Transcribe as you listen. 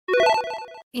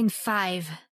In 5,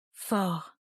 4,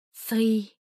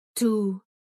 3, 2,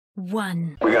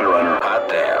 1. We gotta run her hot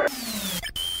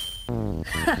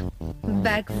damn.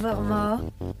 Back for more.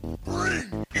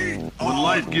 When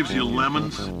life gives you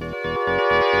lemons, I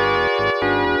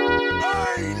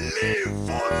live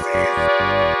for this!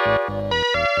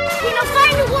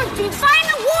 Find the warp, dude! Find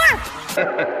the warp!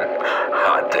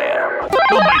 Hot damn.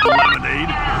 don't make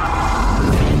lemonade.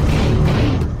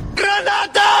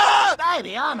 Granada!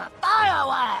 Baby, I'm a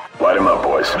firework! Light him up,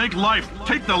 boys. Make life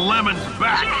take the lemons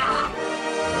back.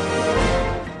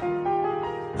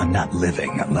 I'm not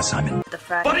living unless I'm in.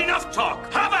 But enough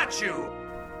talk! How about you?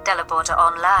 Teleporter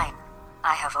online.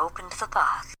 I have opened the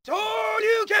path. So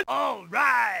you can... All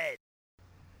right!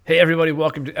 Hey everybody,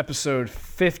 welcome to episode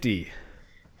 50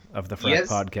 of the Frack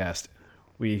Yes. Podcast.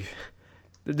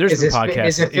 There's Is some this- podcasts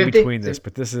is it in 50? between this,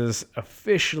 but this is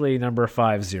officially number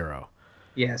 50.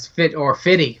 Yes,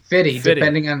 fitty, Fitty.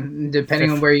 depending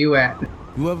on where you at.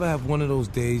 You ever have one of those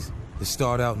days that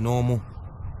start out normal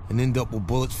and end up with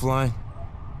bullets flying?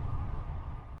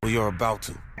 Well, you're about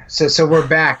to. So we're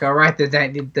back. All right, the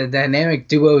dynamic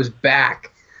duo's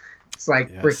back. It's like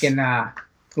Yes. freaking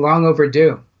long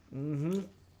overdue. Mm-hmm.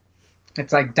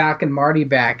 It's like Doc and Marty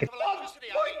back.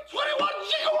 21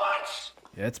 gigawatts!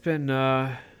 Yeah, it's been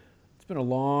a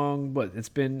long, but it's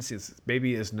been since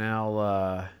baby is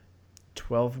now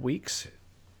 12 weeks.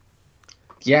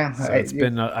 Yeah, So it's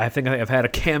been I think I've had a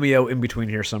cameo in between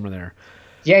here somewhere there.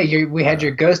 yeah. We had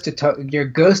your ghost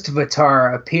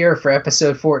avatar appear for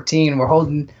episode 14. We're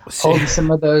holding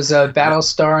some of those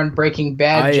Battlestar and Breaking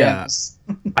Bad gems.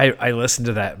 I listened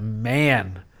to that,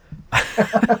 man.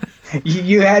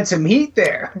 You had some heat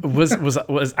there. was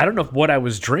I don't know what I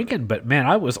was drinking, but man,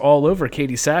 I was all over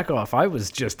Katie Sackhoff. I was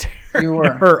just tearing You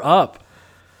were. her up.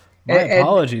 My And-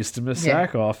 apologies to Miss yeah.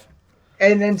 Sackhoff.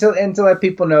 And to let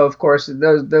people know, of course,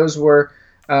 those were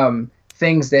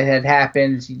things that had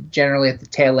happened generally at the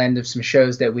tail end of some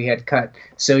shows that we had cut.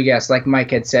 So yes, like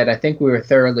Mike had said, I think we were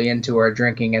thoroughly into our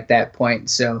drinking at that point.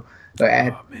 So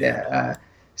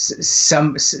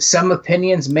some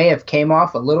opinions may have came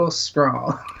off a little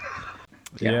strong.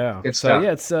 Yeah. good So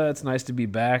stuff. yeah, it's nice to be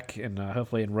back and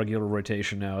hopefully in regular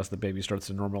rotation now as the baby starts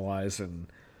to normalize and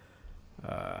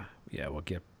we'll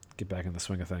get back in the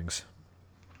swing of things.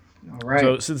 All right.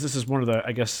 So since this is one of the,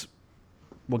 I guess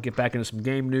we'll get back into some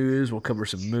game news. We'll cover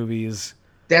some movies.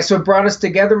 That's what brought us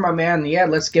together, my man. Yeah,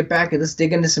 let's get back and let's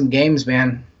dig into some games,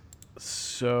 man.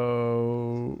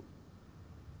 So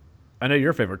I know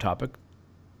your favorite topic,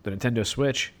 the Nintendo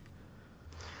Switch.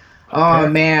 Oh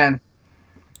man.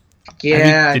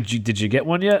 Yeah. Did you get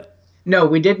one yet? No,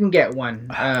 we didn't get one.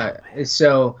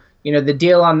 So, the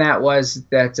deal on that was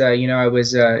that, I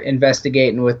was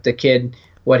investigating with the kid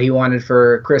what he wanted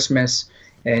for Christmas,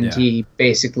 and he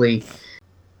basically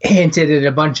hinted at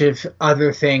a bunch of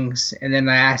other things. And then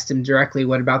I asked him directly,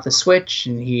 what about the Switch?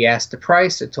 And he asked the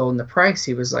price. I told him the price.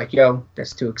 He was like, yo,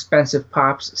 that's too expensive,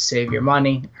 Pops. Save your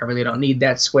money. I really don't need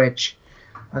that Switch.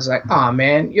 I was like, oh,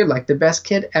 man, you're like the best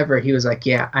kid ever. He was like,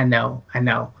 yeah, I know.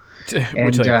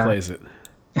 Wait till he plays it.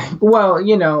 Well,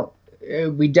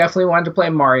 we definitely wanted to play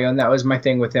Mario, and that was my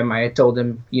thing with him. I had told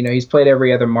him, he's played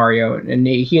every other Mario, and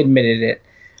he admitted it.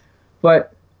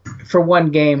 But for one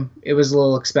game, it was a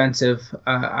little expensive.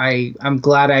 I'm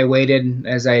glad I waited,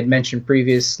 as I had mentioned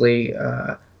previously,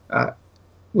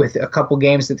 with a couple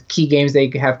games, the key games they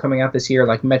have coming out this year,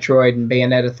 like Metroid and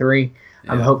Bayonetta 3.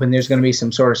 I'm hoping there's going to be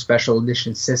some sort of special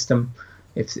edition system.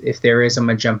 If there is, I'm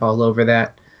going to jump all over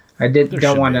that. I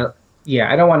don't want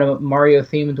a Mario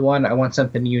themed one. I want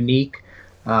something unique.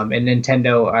 And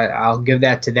Nintendo, I'll give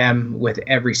that to them with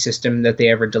every system that they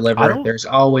ever deliver. There's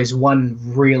always one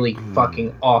really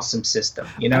fucking awesome system.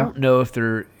 I don't know if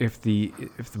the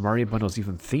Mario bundle is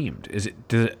even themed.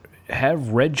 Does it have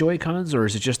red Joy-Cons, or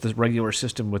is it just the regular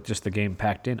system with just the game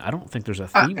packed in? I don't think there's a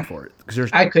theme for it.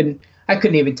 I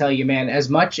couldn't even tell you, man. As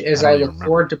much as I look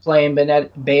forward to playing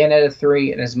Bayonetta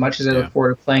 3, and as much as I look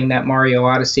forward to playing that Mario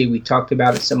Odyssey, we talked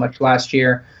about it so much last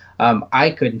year. I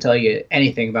couldn't tell you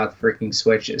anything about the freaking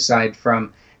Switch aside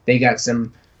from they got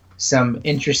some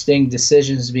interesting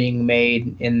decisions being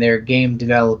made in their game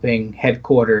developing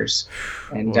headquarters,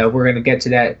 and we're going to get to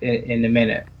that in a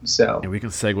minute. So we can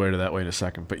segue to that way in a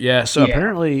second. But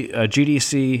apparently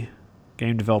GDC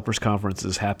Game Developers Conference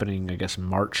is happening, I guess,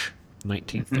 March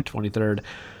 19th to 23rd.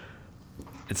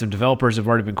 And some developers have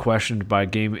already been questioned by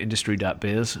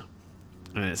GameIndustry.biz.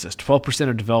 And it says 12%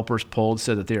 of developers polled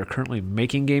said that they are currently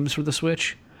making games for the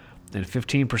Switch, and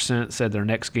 15% said their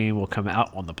next game will come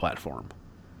out on the platform.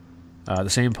 The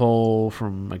same poll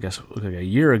from, I guess, a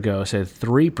year ago said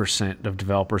 3% of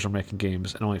developers are making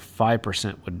games, and only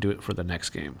 5% would do it for the next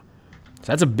game.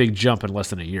 So that's a big jump in less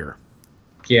than a year.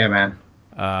 Yeah, man.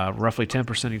 Roughly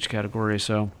 10% each category.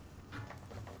 So,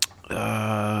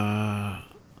 however,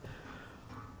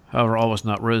 all was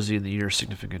not rosy in the year.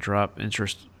 Significant drop.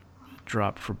 Interest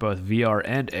dropped for both VR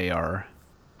and AR.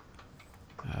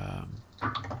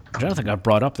 I don't think I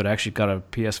brought up that I actually got a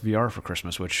PSVR for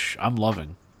Christmas, which I'm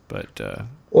loving. But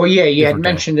well, yeah, you had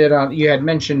mentioned it on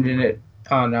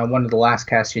one of the last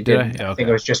casts you did. I? Yeah, I think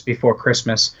it was just before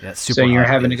Christmas. Yeah, it's super so you're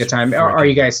hot. having a It's good time. freaking- Are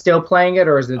you guys still playing it,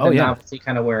 or is it the novelty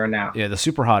kind of wearing out? Yeah, the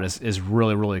Super Hot is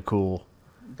really, really cool.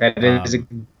 That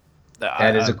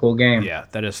is a cool game. Yeah,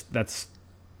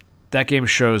 that game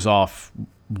shows off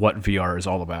what VR is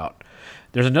all about.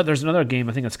 There's another game,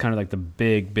 I think that's kind of like the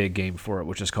big game for it,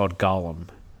 which is called Gollum,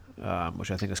 which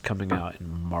I think is coming out in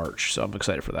March. So I'm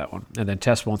excited for that one. And then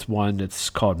Tess wants one. It's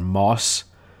called Moss,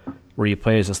 where you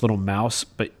play as this little mouse,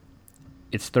 but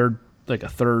it's a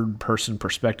third person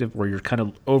perspective where you're kind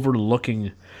of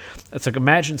overlooking. It's like,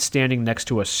 imagine standing next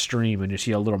to a stream and you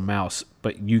see a little mouse,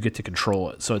 but you get to control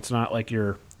it. So it's not like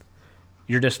you're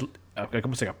just like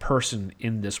almost like a person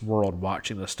in this world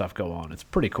watching this stuff go on. It's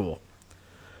pretty cool.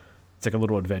 It's like a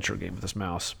little adventure game with this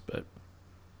mouse, but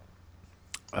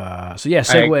so yeah.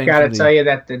 I gotta tell you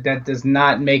that does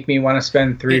not make me want to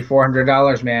spend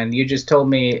 $300-400, man. You just told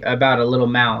me about a little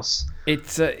mouse.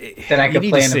 It's that I could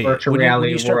play in a virtual reality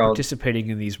when you start world. Participating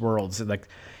in these worlds, like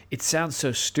it sounds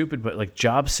so stupid, but like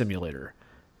Job Simulator,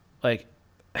 like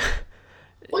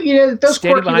well, you know, those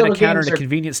standing quirky behind a little counter games in a are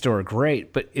convenience store are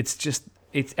great, but I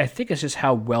think it's just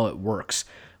how well it works.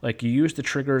 Like you use the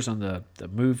triggers on the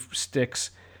move sticks,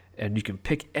 and you can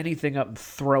pick anything up and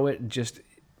throw it, and just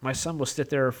my son will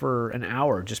sit there for an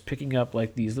hour just picking up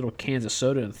like these little cans of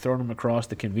soda and throwing them across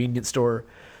the convenience store.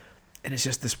 And it's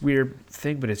just this weird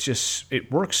thing, but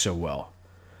it works so well.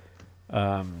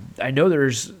 I know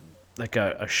there's like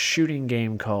a shooting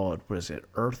game called, what is it,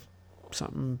 Earth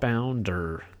something Bound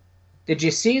or... Did you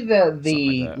see the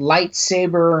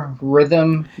lightsaber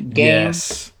rhythm game?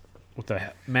 Yes, with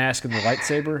the mask and the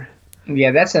lightsaber.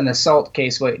 Yeah, that's an assault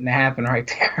case waiting to happen right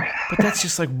there. But that's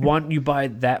just like you buy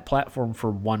that platform for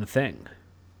one thing.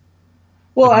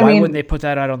 Well, like, I why mean, wouldn't they put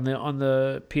that out on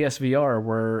the PSVR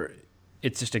where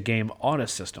it's just a game on a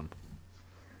system?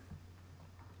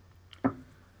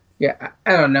 Yeah,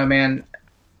 I don't know, man.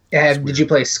 Did you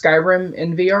play Skyrim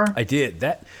in VR? I did.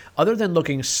 That, other than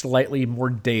looking slightly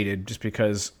more dated, just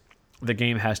because the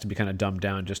game has to be kind of dumbed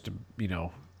down just to,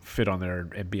 fit on there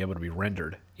and be able to be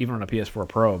rendered, even on a PS4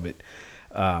 Pro. But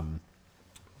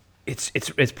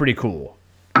it's pretty cool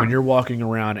when you're walking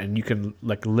around and you can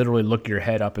like literally look your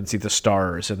head up and see the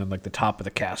stars and then like the top of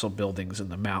the castle buildings and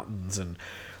the mountains, and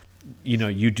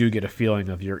you do get a feeling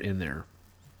of you're in there.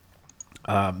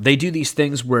 They do these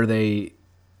things where they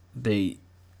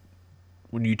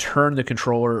when you turn the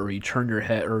controller or you turn your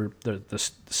head or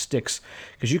the sticks,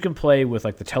 because you can play with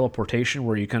like the teleportation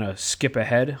where you kind of skip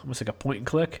ahead, almost like a point and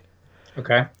click.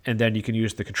 Okay. And then you can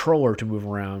use the controller to move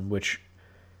around, which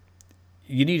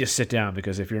you need to sit down,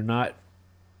 because if you're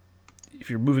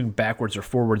moving backwards or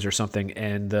forwards or something,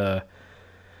 and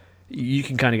you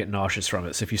can kind of get nauseous from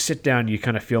it. So if you sit down, you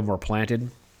kind of feel more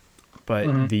planted.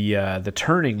 But the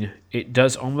turning, it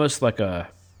does almost like a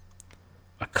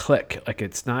click. Like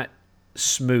it's not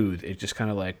smooth. It just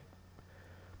kind of like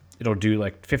it'll do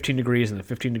like 15 degrees and then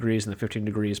 15 degrees and then 15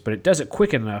 degrees, but it does it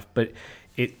quick enough, but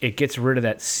it gets rid of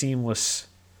that seamless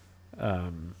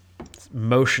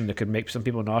motion that could make some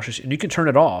people nauseous. And you can turn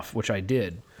it off, which I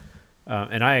did,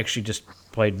 and I actually just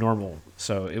played normal,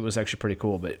 so it was actually pretty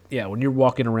cool. But yeah, when you're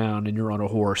walking around and you're on a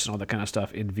horse and all that kind of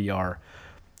stuff in VR,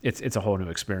 it's a whole new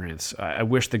experience. I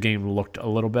wish the game looked a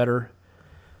little better.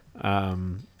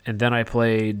 And then I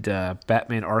played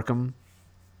Batman Arkham,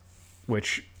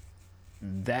 which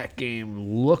that game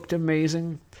looked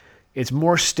amazing. It's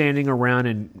more standing around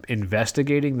and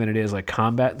investigating than it is like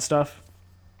combat and stuff.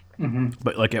 Mm-hmm.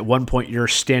 But like at one point you're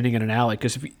standing in an alley,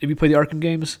 because if you play the Arkham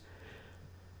games,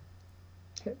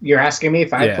 you're asking me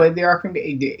if I played the Arkham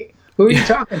game. Who are you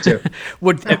talking to?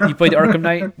 If you played the Arkham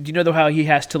Knight, do you know how he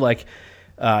has to like?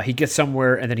 He gets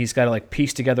somewhere and then he's got to like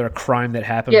piece together a crime that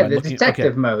happened. Yeah, the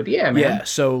detective mode. Yeah, man. Yeah,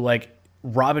 so like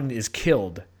Robin is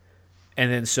killed,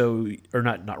 and then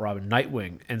not Robin,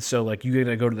 Nightwing, and so like you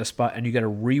gotta go to the spot and you gotta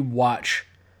rewatch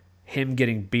him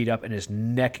getting beat up and his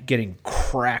neck getting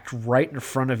cracked right in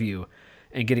front of you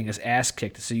and getting his ass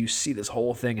kicked. So you see this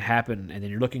whole thing happen, and then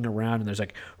you're looking around and there's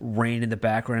like rain in the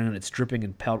background and it's dripping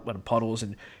in puddles,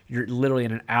 and you're literally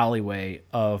in an alleyway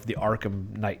of the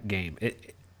Arkham Knight game.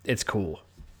 It's cool.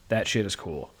 That shit is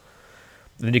cool.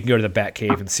 And then you can go to the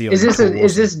Batcave and see all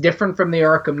Is this different from the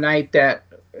Arkham Knight that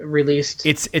released?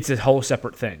 It's a whole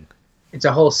separate thing. It's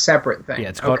a whole separate thing. Yeah,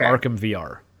 it's called Okay. Arkham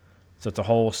VR. So it's a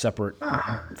whole separate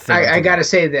thing. I got to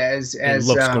say that as it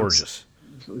looks gorgeous.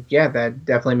 Yeah, that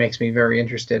definitely makes me very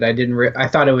interested. I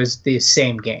thought it was the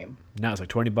same game. Now it's like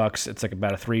 $20. It's like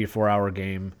about a 3 or 4 hour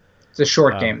game. It's a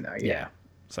short game though. Yeah.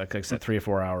 It's like I said, 3 or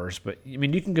 4 hours. But I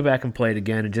mean, you can go back and play it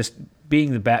again, and just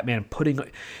being the Batman,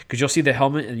 because you'll see the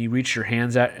helmet and you reach your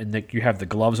hands out, and you have the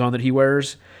gloves on that he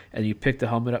wears, and you pick the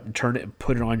helmet up and turn it and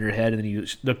put it on your head, and then you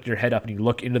look your head up and you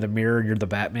look into the mirror and you're the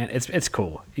Batman. It's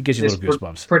cool. It gives you little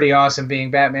goosebumps. Pretty awesome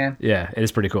being Batman. Yeah, it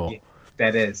is pretty cool.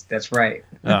 That's right.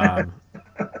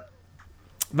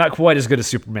 Not quite as good as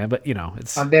Superman, but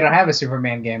it's. They don't have a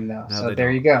Superman game though, No, so there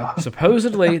you go.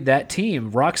 Supposedly, that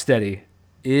team, Rocksteady,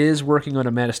 is working on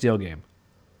a Man of Steel game.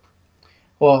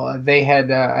 Well, they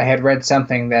had I had read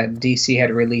something that DC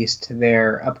had released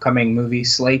their upcoming movie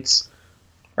slates,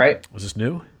 right? Was this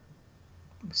new?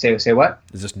 Say what?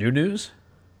 Is this new news?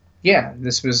 Yeah,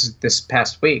 this was this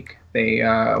past week. They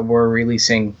were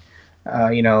releasing,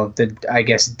 I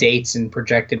guess dates and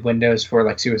projected windows for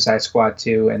like Suicide Squad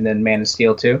 2 and then Man of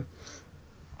Steel 2.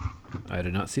 I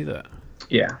did not see that.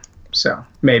 Yeah, so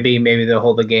maybe they'll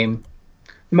hold the game.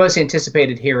 The most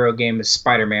anticipated hero game is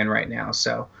Spider-Man right now,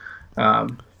 so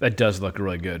that does look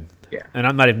really good. Yeah, and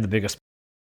I'm not even the biggest.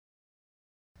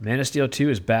 Man of Steel 2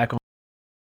 is back on.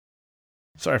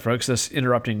 Sorry, folks, this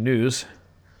interrupting news.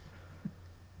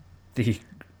 The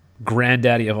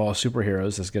granddaddy of all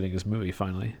superheroes is getting his movie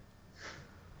finally.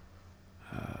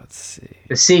 Let's see.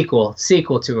 The sequel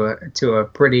to a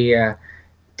pretty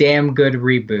damn good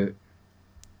reboot.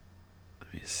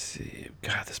 Let me see.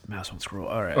 God, this mouse won't scroll.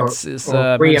 All right. Or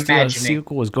reimagining.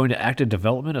 Sequel is going to active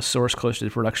development. A source close to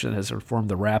the production has informed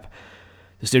The Wrap.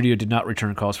 The studio did not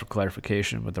return calls for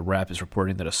clarification, but The Wrap is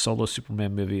reporting that a solo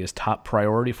Superman movie is top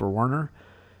priority for Warner,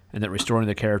 and that restoring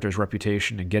the character's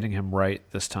reputation and getting him right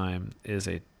this time is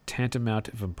a tantamount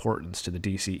of importance to the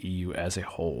DCEU as a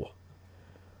whole.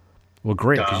 Well,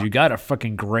 great, because you got a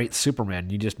fucking great Superman.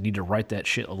 You just need to write that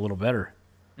shit a little better.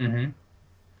 Mm-hmm.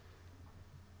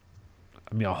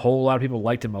 I mean, a whole lot of people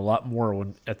liked him a lot more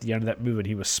when at the end of that movie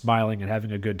he was smiling and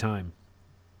having a good time.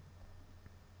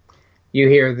 You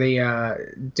hear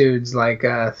the dudes like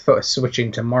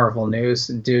switching to Marvel news.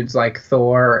 Dudes like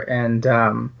Thor and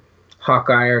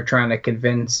Hawkeye are trying to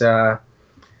convince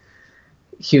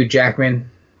Hugh Jackman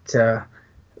to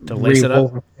lace it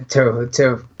up,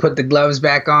 to put the gloves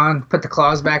back on, put the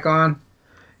claws back on.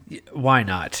 Why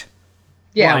not?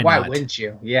 Yeah, why wouldn't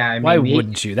you? Yeah, I mean, why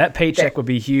wouldn't you? That paycheck would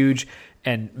be huge,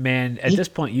 and man, at this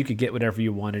point, you could get whatever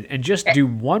you wanted, and just do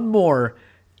one more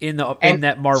in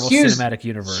that Marvel Cinematic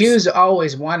Universe. Hughes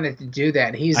always wanted to do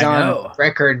that. He's on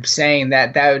record saying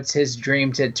that was his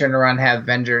dream to turn around, and have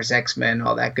Avengers, X-Men,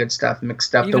 all that good stuff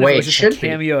mixed up Even the way it it should be.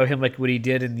 Cameo of him like what he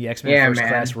did in the X-Men First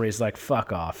Class, where he's like,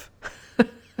 "Fuck off."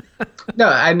 No,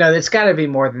 I know it's got to be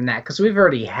more than that because we've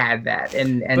already had that,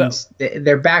 and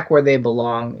they're back where they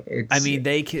belong.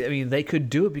 They could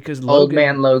do it because Old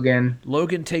Man Logan.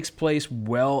 Logan takes place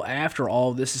well after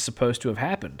all of this is supposed to have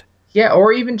happened. Yeah,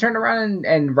 or even turn around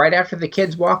and right after the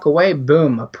kids walk away,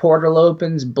 boom, a portal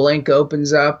opens, Blink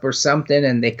opens up or something,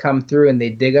 and they come through and they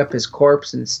dig up his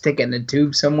corpse and stick it in a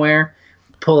tube somewhere,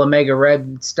 pull a Mega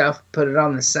Red stuff, put it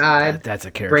on the side. That's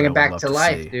a character. Bring it back to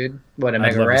life, dude. What, a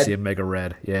Mega Red? I'd love to see a Mega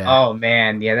Red, yeah. Oh,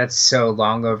 man, yeah, that's so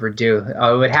long overdue.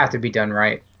 Oh, it would have to be done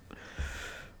right.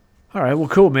 All right, well,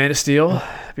 cool, Man of Steel.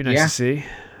 It'd be nice to see.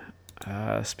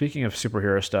 Speaking of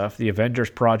superhero stuff, the Avengers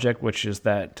Project, which is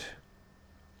that...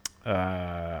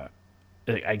 I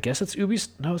guess it's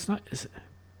Ubisoft. No, it's not. Is it?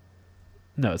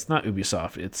 No, it's not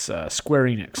Ubisoft. It's Square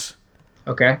Enix.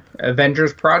 Okay,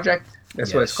 Avengers Project.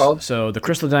 That's what it's called. So the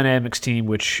Crystal Dynamics team,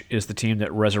 which is the team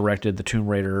that resurrected the Tomb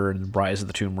Raider and Rise of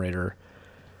the Tomb Raider,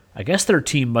 I guess their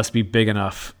team must be big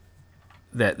enough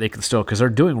that they can still, because they're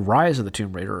doing Rise of the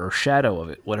Tomb Raider or Shadow of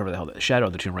it, whatever the hell, Shadow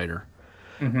of the Tomb Raider.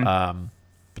 Mm-hmm.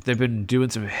 But they've been doing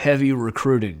some heavy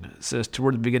recruiting. It says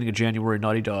toward the beginning of January,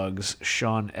 Naughty Dog's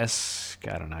Sean S.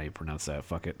 I don't know how you pronounce that.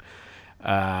 Fuck it.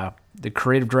 The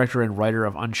creative director and writer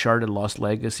of Uncharted Lost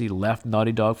Legacy left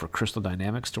Naughty Dog for Crystal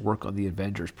Dynamics to work on the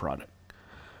Avengers project.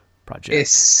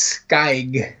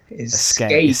 Skag.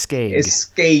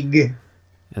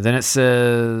 And then it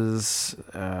says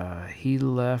he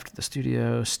left the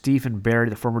studio. Stephen Barry,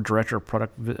 the former director of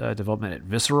product development at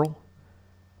Visceral,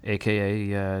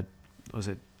 a.k.a. Was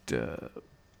it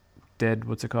Dead?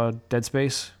 What's it called? Dead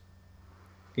Space?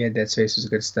 Yeah, Dead Space is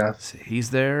good stuff. So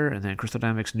he's there, and then Crystal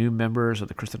Dynamics new members of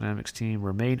the Crystal Dynamics team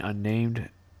remain unnamed.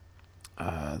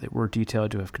 They were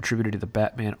detailed to have contributed to the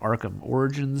Batman Arkham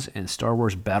Origins and Star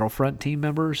Wars Battlefront team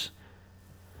members.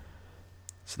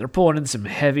 So they're pulling in some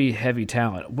heavy, heavy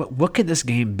talent. What could this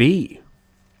game be?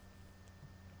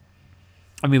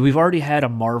 I mean, we've already had a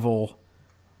Marvel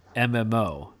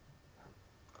MMO.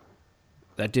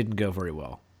 That didn't go very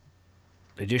well.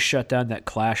 They just shut down that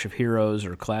Clash of Heroes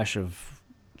or Clash of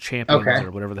Champions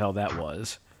or whatever the hell that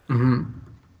was. Mm-hmm.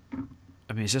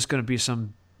 I mean, is this going to be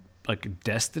some like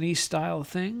Destiny style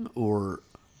thing, or?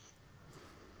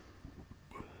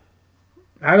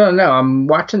 I don't know. I'm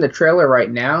watching the trailer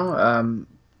right now.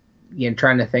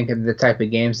 Trying to think of the type of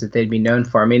games that they'd be known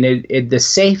for. I mean, the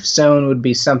safe zone would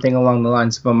be something along the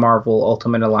lines of a Marvel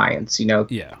Ultimate Alliance.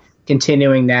 Yeah.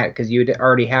 Continuing that because you'd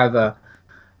already have a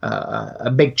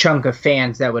big chunk of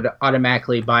fans that would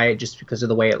automatically buy it just because of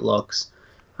the way it looks.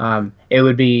 It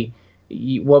would be,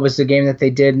 what was the game that they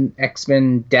did?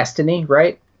 X-Men Destiny,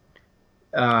 right?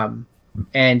 And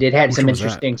it had some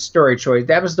interesting story choice.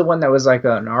 That was the one that was like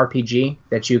an RPG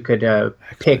that you could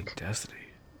pick. Destiny.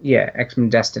 Yeah, X-Men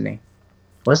Destiny.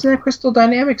 Wasn't that Crystal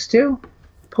Dynamics too?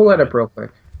 Pull that up real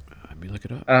quick. Let me look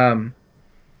it up.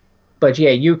 But yeah,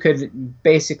 you could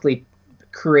basically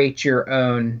create your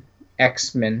own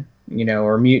X-Men,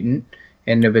 or mutant,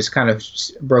 and it was kind of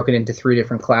broken into 3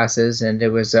 different classes, and it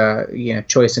was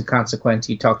choice and consequence.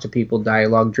 You talk to people,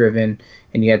 dialogue driven,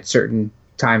 and you had certain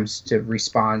times to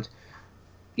respond.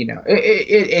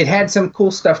 It had some cool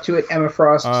stuff to it. Emma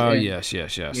Frost. Yes. Yeah,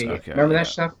 Okay. remember that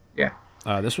stuff? Yeah.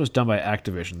 This was done by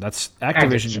Activision.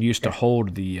 Activision used to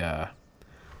hold the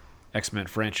X-Men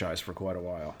franchise for quite a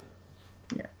while.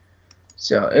 Yeah.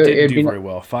 So it didn't do very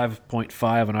well.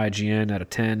 5.5 on IGN out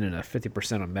of 10 and a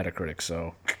 50% on Metacritic.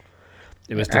 So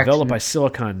it was developed by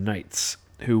Silicon Knights,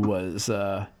 who was. Do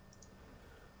you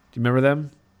remember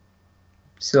them?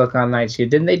 Silicon Knights. Yeah.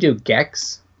 Didn't they do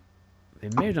Gex? They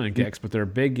may have done Gex, but their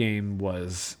big game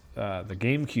was the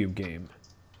GameCube game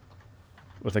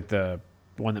with like the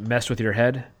one that messed with your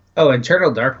head. Oh,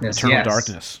 Eternal Darkness. Eternal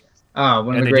Darkness. Oh,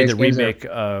 one of and the they did the games remake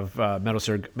of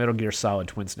Metal Gear Solid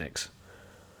Twin Snakes.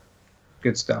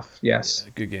 Good stuff. Yes.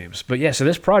 Good games. But yeah, so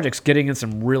this project's getting in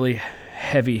some really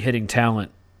heavy hitting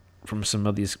talent from some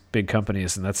of these big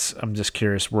companies, and I'm just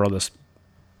curious where this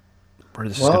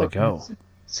is going to go.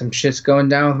 Some shit's going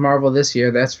down with Marvel this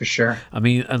year, that's for sure. I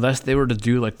mean, unless they were to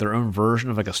do like their own version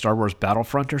of like a Star Wars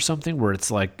Battlefront or something, where it's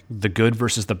like the good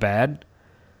versus the bad.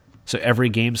 So every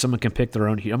game, someone can pick their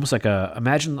own. Almost like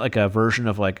imagine like a version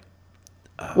of like.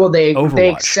 Well, they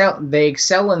Overwatch. They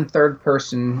excel in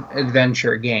third-person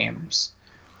adventure games.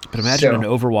 But imagine an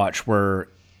Overwatch where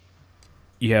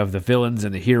you have the villains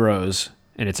and the heroes,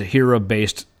 and it's a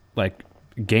hero-based like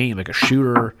game, like a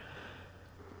shooter.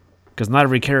 Because not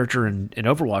every character in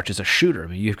Overwatch is a shooter. I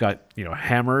mean, you've got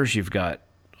hammers, you've got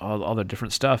all the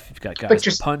different stuff. You've got guys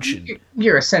to punch.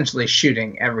 You're essentially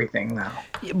shooting everything now.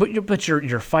 Yeah, but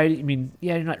you're fighting. I mean,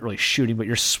 yeah, you're not really shooting, but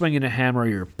you're swinging a hammer.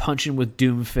 You're punching with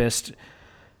Doomfist.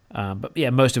 But yeah,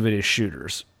 most of it is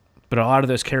shooters. But a lot of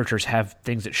those characters have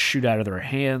things that shoot out of their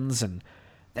hands, and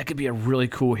that could be a really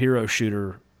cool hero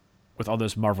shooter with all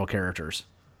those Marvel characters.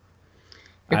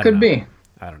 It could be.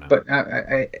 I don't know. But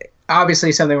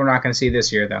obviously something we're not going to see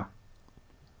this year, though.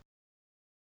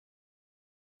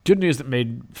 Good news that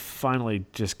finally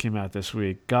just came out this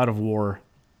week. God of War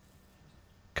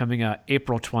coming out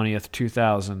April 20th,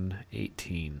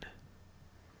 2018.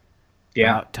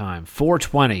 Yeah. About time.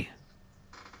 4/20.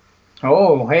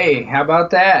 Oh, hey, how about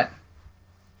that?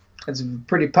 That's a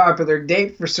pretty popular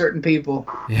date for certain people.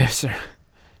 Yes, sir.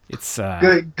 It's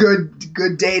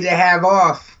good day to have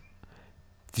off.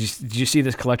 Did you see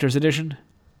this collector's edition?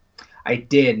 I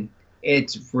did.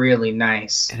 It's really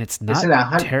nice. And it's not... Isn't it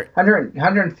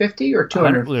 150 or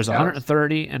 200? There's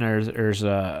 130, and there's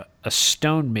a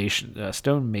stone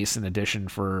mason edition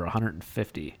for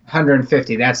 150.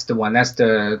 150, that's the one. That's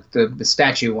the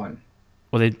statue one.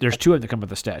 Well, there's 2 of them that come with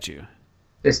the statue.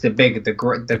 It's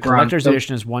the collector's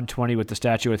edition is 120 with the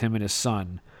statue with him and his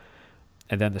son.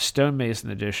 And then the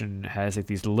stonemason edition has like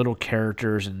these little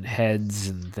characters and heads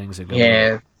and things that go with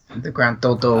it. The Grand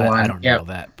Toto one. I don't know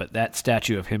that, but that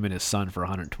statue of him and his son for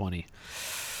 120.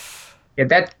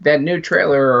 Yeah, that new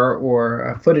trailer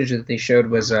or footage that they showed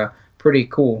was pretty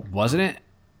cool. Wasn't it?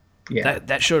 Yeah.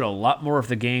 That showed a lot more of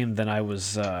the game than I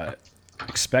was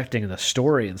expecting in the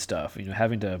story and stuff.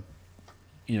 Having to,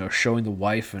 showing the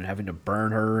wife and having to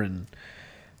burn her, and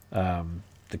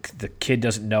the kid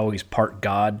doesn't know he's part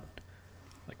god.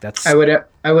 Like that's. I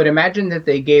would imagine that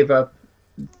they gave up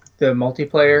the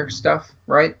multiplayer stuff,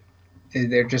 right?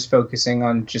 They're just focusing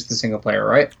on just the single player,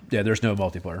 right? Yeah, there's no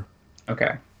multiplayer.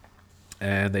 Okay.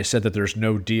 And they said that there's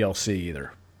no DLC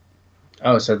either.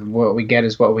 Oh, so what we get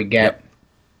is what we get.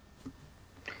 Yep.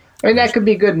 I mean, that could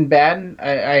be good and bad.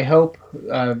 I hope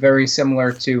very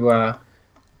similar to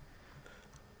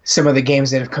some of the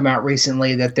games that have come out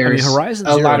recently that there's Horizon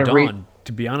a Zero lot of Dawn,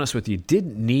 to be honest with you,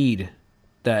 didn't need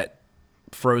that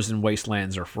Frozen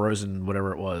Wastelands or Frozen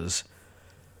whatever it was,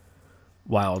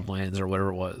 Wildlands or whatever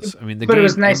it was. I mean, the But game it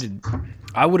was nice. ended.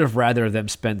 I would have rather them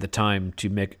spend the time to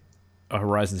make a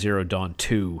Horizon Zero Dawn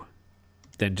 2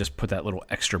 than just put that little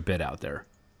extra bit out there.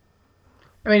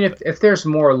 I mean, if there's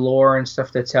more lore and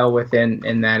stuff to tell within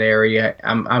in that area,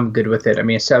 I'm good with it. I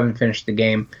mean, I still haven't finished the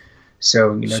game,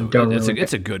 so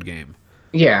It's a good game.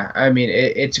 Yeah, I mean,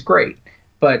 it's great.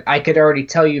 But I could already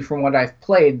tell you from what I've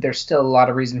played, there's still a lot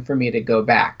of reason for me to go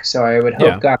back. So I would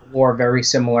hope God of War, very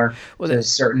similar to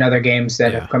certain other games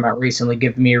that have come out recently,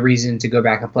 give me a reason to go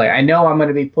back and play. I know I'm going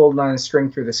to be pulled on a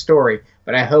string through the story,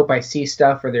 but I hope I see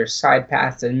stuff or there's side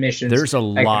paths and missions. There's a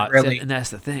lot, and that's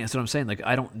the thing. That's what I'm saying. Like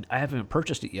I haven't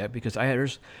purchased it yet because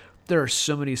there are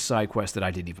so many side quests that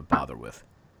I didn't even bother with,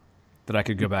 that I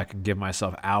could go back and give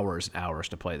myself hours and hours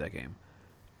to play that game.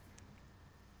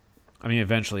 I mean,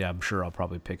 eventually, I'm sure I'll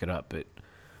probably pick it up, but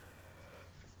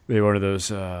maybe one of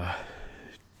those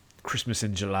Christmas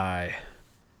in July.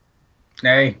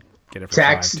 Hey, get it for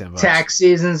 $5-10. Tax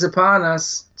season's upon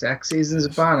us. Tax season's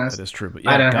upon us. That is true, but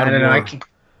I don't know. Like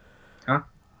I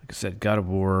said, God of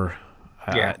War.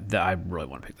 I really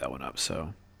want to pick that one up.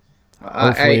 So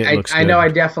hopefully it looks good. I know I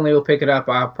definitely will pick it up.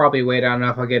 I'll probably wait. I don't know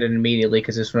if I'll get it immediately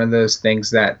because it's one of those things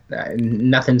that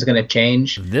nothing's going to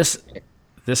change.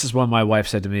 This is what my wife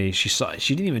said to me. She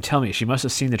didn't even tell me. She must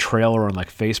have seen the trailer on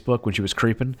like Facebook when she was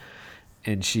creeping,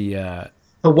 and she. But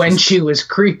when she was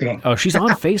creeping. Oh, she's on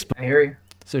Facebook. I hear you.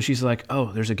 So she's like,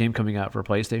 "Oh, there's a game coming out for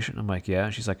PlayStation." I'm like, "Yeah."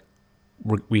 And she's like,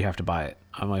 "We have to buy it."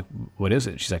 I'm like, "What is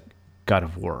it?" She's like, "God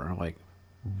of War." And I'm like,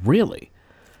 "Really?"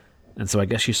 And so I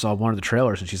guess she saw one of the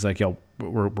trailers, and she's like, "Yo,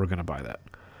 we're gonna buy that."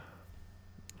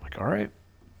 I'm like, "All right,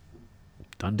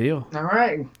 done deal." All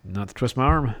right. Not to twist my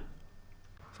arm.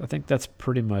 I think that's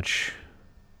pretty much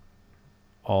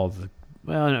all the.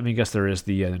 Well, I mean, I guess there is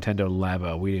the Nintendo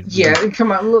Labo.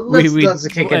 Come on, let's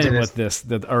kick into this.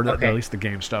 At least the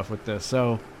game stuff with this.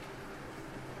 So,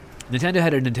 Nintendo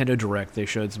had a Nintendo Direct. They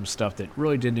showed some stuff that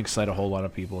really didn't excite a whole lot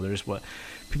of people. There's what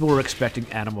people were expecting: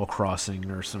 Animal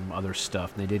Crossing or some other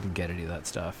stuff. And they didn't get any of that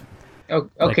stuff. Oh,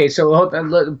 okay, so hold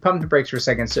on, pump the brakes for a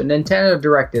second. So Nintendo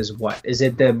Direct is what? Is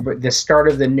it the start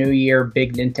of the new year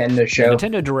big Nintendo show?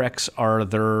 Nintendo Directs are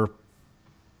their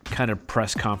kind of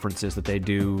press conferences that they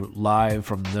do live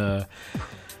from the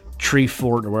Tree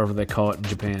Fort or wherever they call it in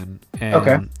Japan.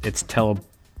 And it's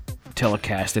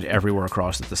telecasted everywhere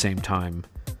across at the same time.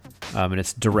 And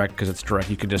it's direct because it's direct.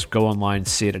 You can just go online,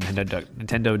 see it at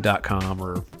Nintendo.com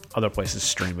or other places,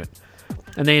 stream it.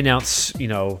 And they announce,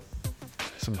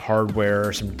 some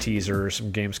hardware, some teasers,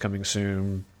 some games coming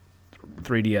soon,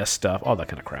 3DS stuff, all that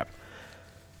kind of crap.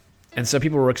 And so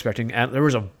people were expecting, there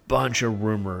was a bunch of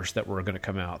rumors that were going to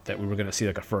come out, that we were going to see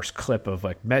like a first clip of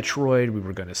like Metroid, we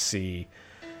were going to see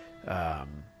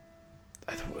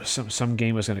some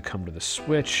game was going to come to the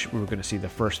Switch, we were going to see the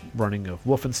first running of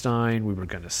Wolfenstein, we were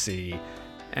going to see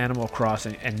Animal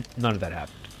Crossing, and none of that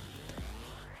happened.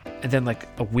 And then like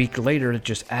a week later,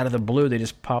 just out of the blue, they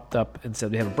just popped up and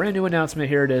said, we have a brand new announcement.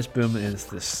 Here it is. Boom. And it's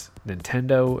this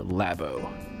Nintendo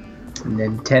Labo.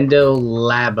 Nintendo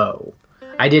Labo.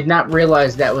 I did not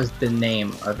realize that was the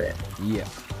name of it. Yeah.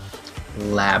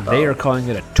 Labo. They are calling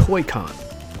it a Toy-Con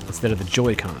instead of the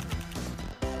Joy-Con.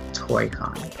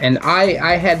 Toy-Con. And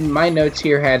I had my notes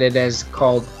here had it as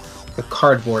called the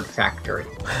Cardboard Factory.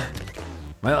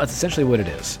 Well, that's essentially what it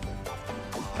is.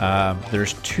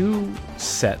 There's 2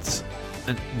 sets,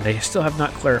 and they still have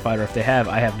not clarified, or if they have,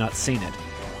 I have not seen it.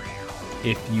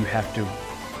 If you have to...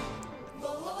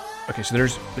 Okay, so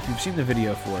if you've seen the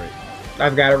video for it...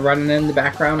 I've got it running in the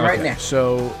background right now.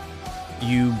 So,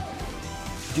 you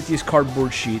get these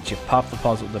cardboard sheets, you pop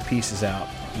the pieces out,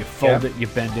 you fold it, you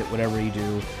bend it, whatever you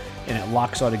do, and it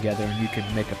locks all together, and you can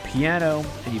make a piano,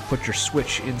 and you put your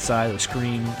Switch inside the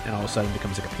screen, and all of a sudden it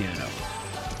becomes like a piano.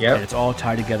 Yep. And it's all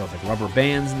tied together with like rubber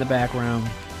bands in the background.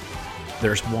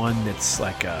 There's one that's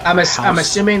like a I'm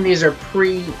assuming these are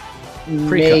pre-cut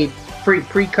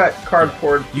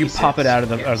cardboard You pieces. pop it out of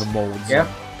the molds and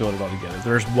build it all together.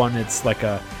 There's one that's like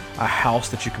a house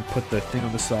that you can put the thing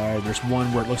on the side. There's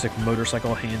one where it looks like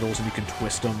motorcycle handles and you can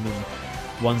twist them. And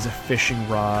one's a fishing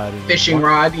rod. And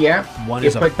One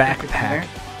is a backpack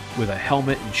with a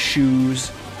helmet and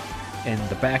shoes. And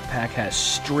the backpack has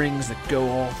strings that go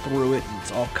all through it, and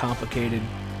it's all complicated.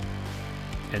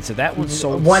 And so that one's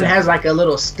sold. One has like a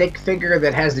little stick figure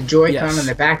that has the Joy-Con on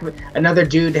the back of it. Another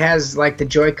dude has like the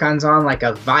Joy-Cons on, like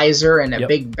a visor and a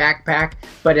big backpack.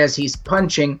 But as he's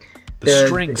punching, the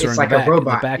strings are it's in like the back, a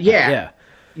robot. Yeah.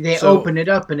 They open it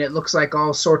up and it looks like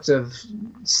all sorts of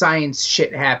science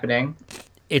shit happening.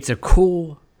 It's a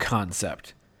cool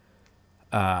concept.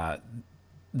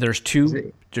 There's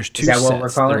two. There's two. Is that sets. what we're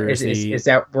calling it? Is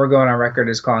that we're going on record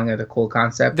as calling it a cool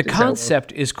concept? The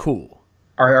concept is cool.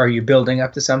 Are you building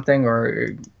up to something, or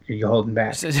are you holding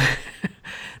back?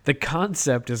 The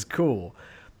concept is cool.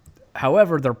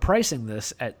 However, they're pricing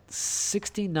this at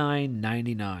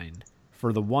 $69.99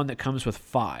 for the one that comes with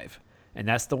 5, and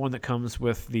that's the one that comes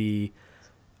with the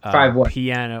 5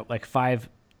 piano, like 5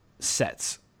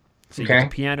 sets. So you get the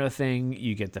piano thing,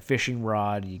 you get the fishing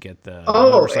rod, you get the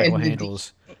motorcycle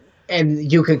handles.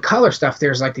 And you can color stuff.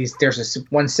 There's this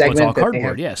one segment. It's all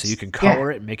cardboard, so you can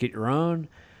color it and make it your own.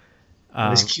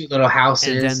 These cute little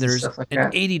houses. And then there's stuff like an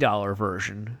that. $80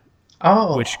 version,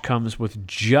 which comes with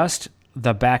just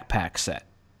the backpack set.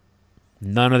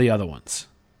 None of the other ones.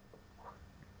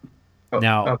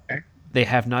 Now, they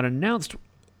have not announced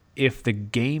if the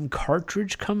game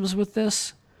cartridge comes with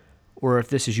this, or if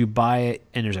this is you buy it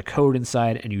and there's a code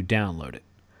inside and you download it.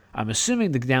 I'm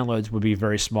assuming the downloads would be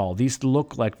very small. These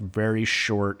look like very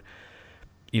short,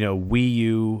 Wii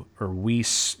U or Wii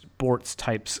Sports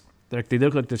types. They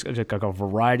look like there's like a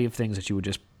variety of things that you would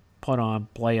just put on,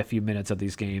 play a few minutes of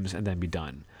these games, and then be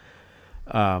done.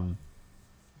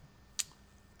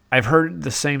 I've heard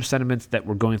the same sentiments that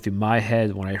were going through my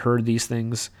head when I heard these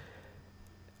things.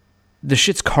 The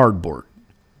shit's cardboard.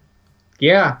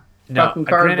 Yeah, now, fucking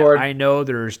cardboard. Granted, I know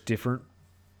there's different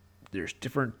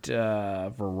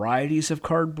varieties of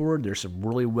cardboard. There's some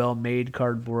really well-made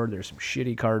cardboard. There's some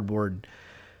shitty cardboard.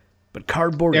 But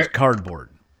cardboard is cardboard.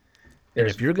 And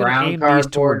if you're going to aim these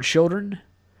toward children,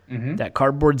 that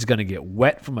cardboard's going to get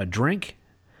wet from a drink.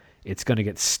 It's going to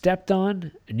get stepped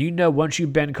on, and once you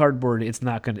bend cardboard, it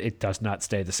does not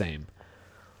stay the same.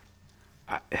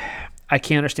 I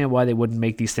can't understand why they wouldn't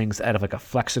make these things out of like a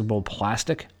flexible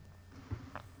plastic,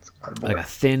 like a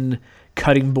thin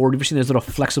cutting board. Have you seen those little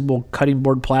flexible cutting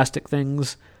board plastic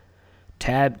things?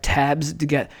 Tabs to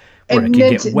get where it can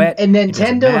get wet. And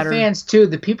Nintendo fans too.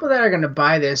 The people that are going to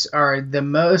buy this are the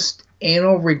most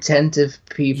anal retentive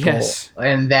people,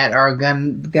 and that are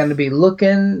going to be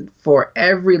looking for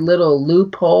every little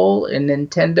loophole in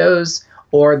Nintendo's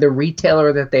or the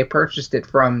retailer that they purchased it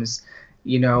from's,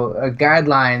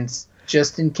 guidelines,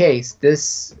 just in case.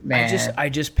 This man, I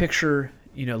just picture,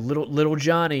 little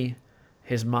Johnny.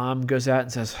 His mom goes out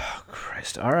and says, "Oh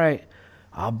Christ! All right,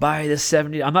 I'll buy this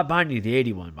 $70. I'm not buying you the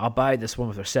 $80 one. I'll buy this one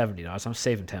with their $70. I'm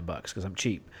saving $10 because I'm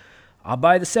cheap. I'll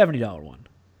buy the $70 one."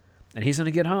 And he's going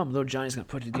to get home. Little Johnny's going to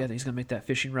put it together. He's going to make that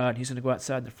fishing rod. He's going to go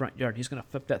outside in the front yard. He's going to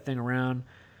flip that thing around.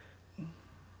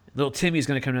 Little Timmy's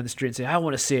going to come down the street and say, "I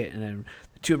want to see it." And then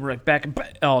the two of them are like back, and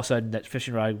all of a sudden that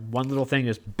fishing rod, one little thing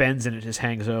just bends and it just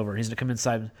hangs over. And he's going to come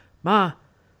inside and, "Ma,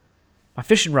 my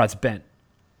fishing rod's bent."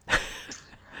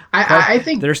 I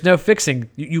think there's no fixing.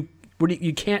 You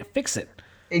can't fix it.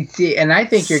 And I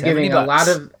think you're giving a lot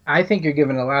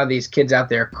of these kids out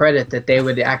there credit that they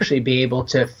would actually be able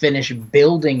to finish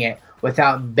building it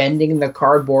without bending the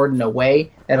cardboard in a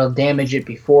way that'll damage it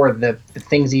before the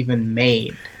thing's even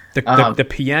made. The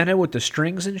piano with the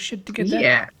strings and shit to get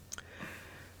that?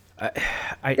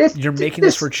 Yeah. You're making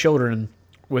this for children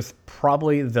with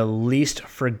probably the least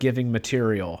forgiving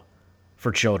material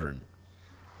for children.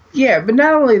 Yeah, but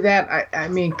not only that, I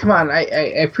mean, come on, I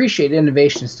appreciate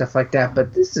innovation and stuff like that,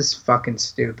 but this is fucking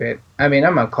stupid. I mean,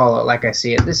 I'm going to call it like I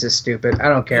see it. This is stupid. I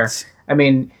don't care. I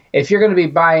mean, if you're going to be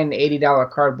buying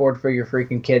 $80 cardboard for your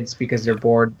freaking kids because they're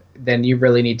bored, then you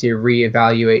really need to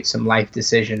reevaluate some life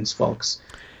decisions, folks.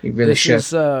 You really should.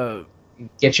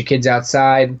 Get your kids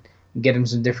outside, get them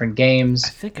some different games. I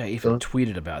think I even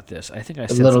tweeted about this. I think I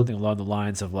said something along the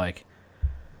lines of like,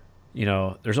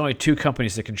 there's only 2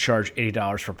 companies that can charge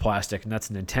 $80 for plastic, and that's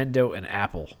Nintendo and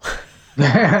Apple.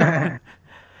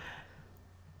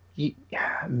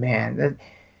 Man, that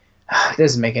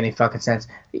doesn't make any fucking sense.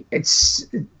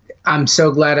 I'm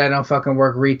so glad I don't fucking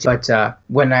work retail. But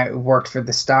when I worked for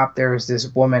The Stop, there was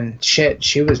this woman,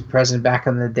 she was present back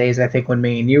in the days, I think, when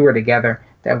me and you were together,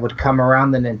 that would come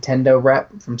around the Nintendo rep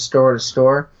from store to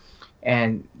store.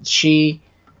 And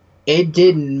it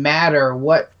didn't matter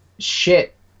what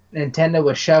shit Nintendo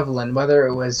was shoveling, whether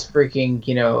it was freaking,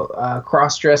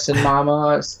 cross-dressing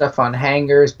mama, stuff on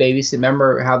hangers, babies.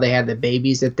 Remember how they had the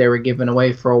babies that they were giving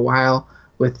away for a while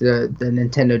with the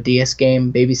Nintendo DS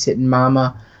game, Babysitting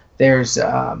Mama? There's,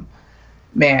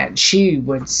 she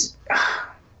would...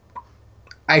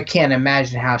 I can't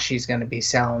imagine how she's going to be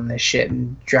selling this shit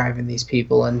and driving these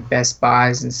people in Best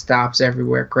Buys and stops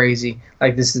everywhere crazy.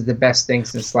 Like, this is the best thing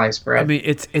since sliced bread. I mean,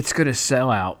 it's going to sell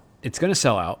out. It's going to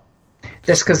sell out.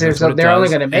 Just because That's what it they're only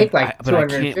does. going to make like But I can't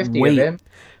 250 of wait him.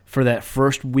 for that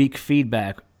first week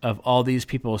feedback of all these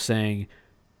people saying,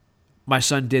 my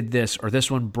son did this, or this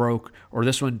one broke, or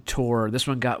this one tore, or this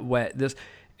one got wet,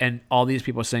 and all these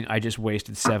people saying, I just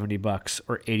wasted $70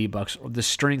 or $80, or the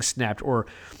string snapped, or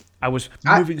I was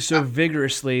moving so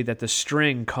vigorously that the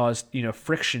string caused,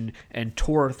 friction and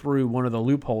tore through one of the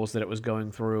loopholes that it was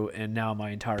going through, and now my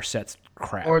entire set's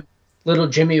crap. Or little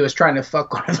Jimmy was trying to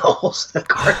fuck one of the holes in the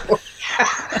cardboard.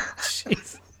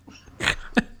 Jeez.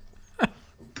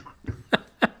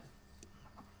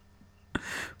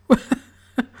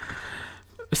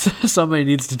 Somebody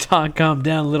needs to calm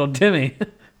down little Timmy.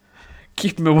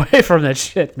 Keep him away from that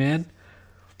shit, man.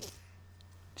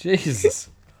 Jesus.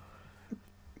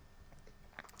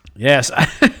 Yes.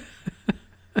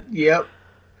 Yep.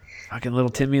 Fucking little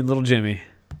Timmy and little Jimmy.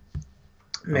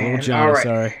 Man, little Johnny, all right.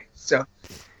 sorry. So,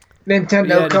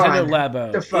 Nintendo Nintendo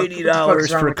Labo. The fuck- $80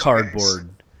 for with you cardboard.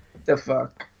 guys? The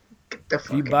fuck? Get the If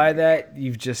fuck you buy that,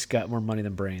 you've just got more money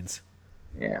than brains.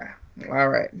 Yeah. All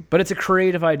right. But it's a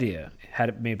creative idea. Had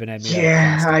it maybe been made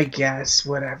Yeah, out of I plastic. guess.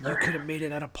 You Whatever. could have made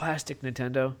it out of plastic,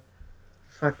 Nintendo.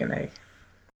 Fucking A.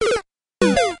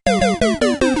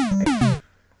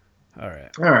 All right.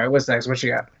 All right. What's next? What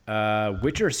you got?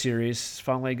 Witcher series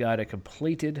finally got a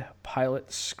completed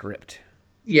pilot script.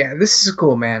 Yeah, this is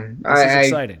cool, man. This is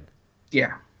exciting.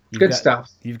 Yeah. You've Good got-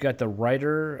 stuff. You've got the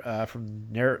writer from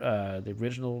the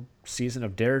original season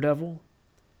of Daredevil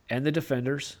and The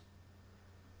Defenders.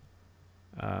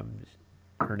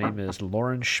 Her name is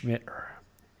Lauren Schmidt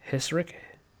Hissrich.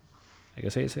 I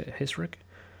guess it's Hissrich.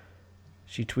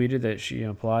 She tweeted that she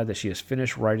implied that she has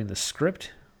finished writing the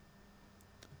script,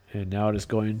 and now it is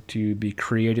going to be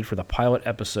created for the pilot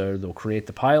episode. They'll create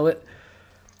the pilot,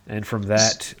 and from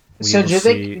that, we So will do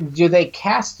see. they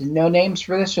cast no names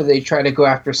for this, or they try to go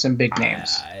after some big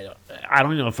names? I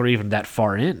don't know if they're even that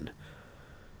far in.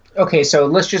 Okay, so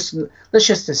let's just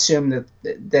assume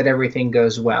that everything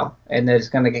goes well and that it's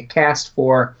going to get cast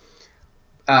for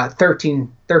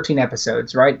 13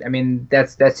 episodes, right? I mean,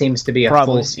 that seems to be a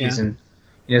Probably, full season.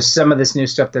 You know, some of this new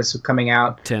stuff that's coming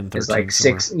out 10, is 13 like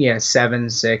 6, 7,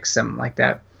 6, something like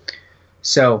that.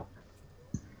 So,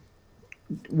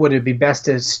 would it be best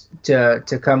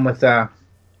to come with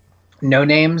no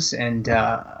names and?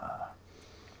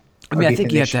 I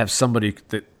think you have to have somebody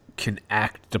that can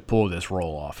act to pull this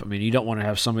role off. I mean, you don't want to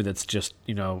have somebody that's just,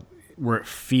 where it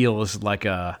feels like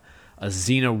a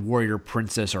Xena warrior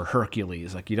princess or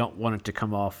Hercules. Like, you don't want it to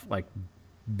come off like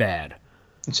bad.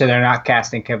 So they're not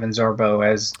casting Kevin Sorbo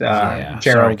as Sorry,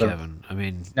 Gerald. Kevin. I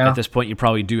mean, No? at this point, you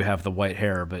probably do have the white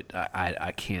hair, but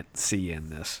I can't see in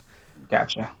this.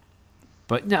 Gotcha.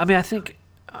 But no, I mean,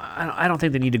 I don't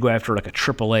think they need to go after like a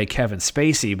AAA Kevin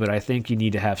Spacey, but I think you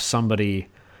need to have somebody.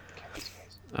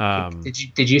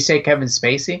 Did you say Kevin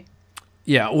Spacey?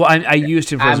 Yeah, well, I used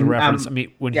him as a I'm- reference. I'm- I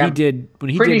mean, when yeah, he did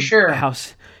pretty sure.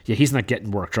 House, yeah, he's not getting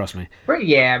work, trust me.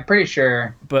 Pretty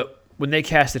sure. But when they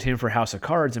casted him for House of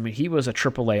Cards, I mean, he was a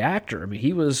AAA actor. I mean,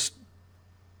 he was,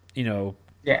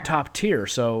 top tier.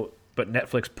 So, but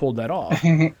Netflix pulled that off.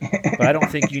 But I don't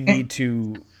think you need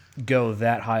to go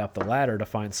that high up the ladder to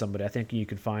find somebody. I think you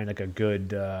can find like a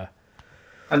good.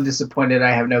 I'm disappointed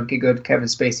I have no good Kevin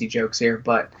Spacey jokes here,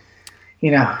 but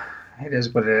it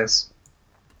is what it is.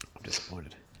 I'm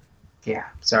disappointed. Yeah,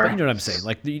 sorry. But you know what I'm saying?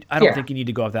 Like, I don't Yeah. think you need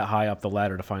to go up that high up the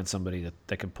ladder to find somebody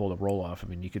that can pull the role off. I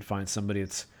mean, you could find somebody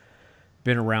that's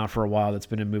been around for a while, that's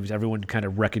been in movies. Everyone kind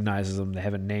of recognizes them. They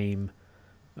have a name.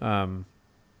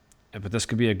 But this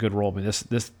could be a good role. I mean,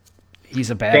 this he's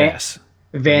a badass.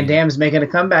 Van Damme's making a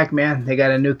comeback, man. They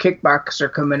got a new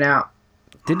kickboxer coming out.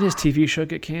 Didn't his TV show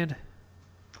get canned?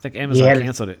 I think Amazon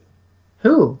canceled it.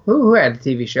 Who had a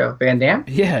TV show? Van Damme?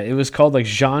 Yeah, it was called like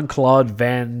Jean-Claude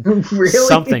Van Really?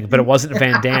 something, but it wasn't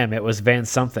Van Damme. It was Van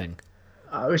something.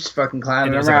 I was just fucking And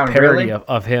clowning it was around. like a parody Really?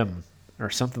 of him or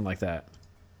something like that.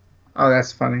 Oh,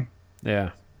 that's funny. Yeah.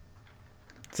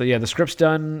 So yeah, the script's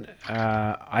done.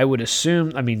 I would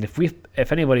assume. I mean,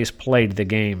 if anybody's played the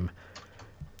game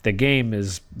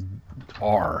is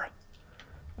R.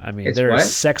 I mean, It's there's what?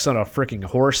 sex on a freaking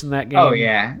horse in that game. Oh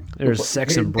yeah. There's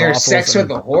sex and There's brothels. sex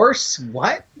with a horse?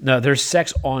 What? No, there's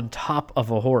sex on top of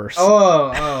a horse.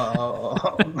 Oh.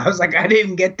 I was like, I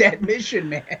didn't get that mission,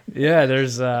 man. Yeah,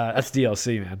 there's that's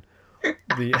DLC, man.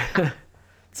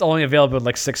 It's only available in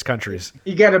like 6 countries.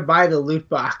 You got to buy the loot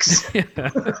box.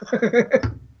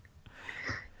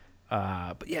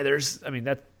 But yeah,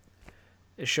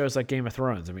 it shows like Game of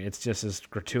Thrones. I mean, it's just as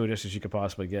gratuitous as you could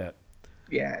possibly get.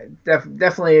 Yeah,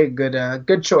 definitely a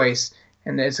good choice,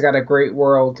 and it's got a great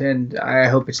world, and I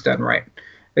hope it's done right.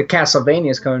 The Castlevania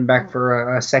is coming back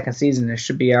for a second season. It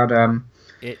should be out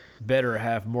better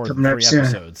have more than Coming up 3 soon.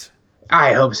 episodes.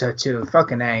 I hope so too.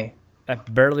 Fucking A.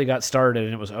 That barely got started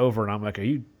and it was over, and I'm like, are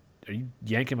you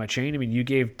yanking my chain? I mean, you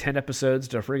gave 10 episodes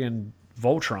to friggin'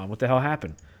 Voltron. What the hell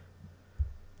happened?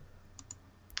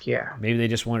 Yeah. Maybe they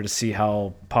just wanted to see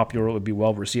how popular it would be,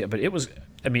 well received. But it was,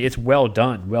 I mean, it's well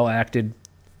done, well acted.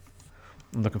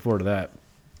 I'm looking forward to that.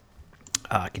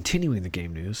 Continuing the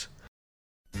game news.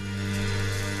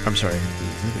 I'm sorry, the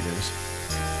movie news.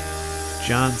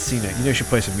 John Cena. You know you should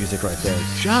play some music right there.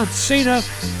 John Cena.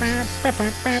 Whatever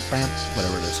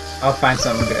it is. I'll find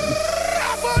something good.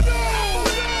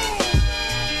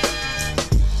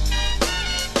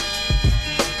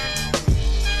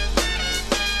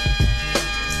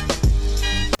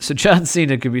 So John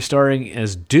Cena could be starring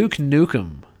as Duke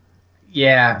Nukem.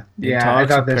 Yeah. I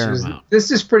thought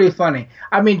this is pretty funny.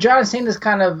 I mean, John Cena's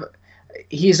kind of,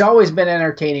 he's always been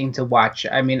entertaining to watch.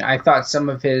 I mean, I thought some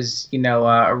of his,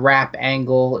 rap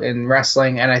angle in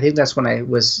wrestling, and I think that's when I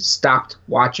was stopped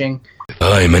watching.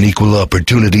 I'm an equal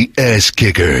opportunity ass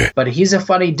kicker. But he's a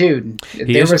funny dude.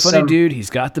 He is a funny dude. He's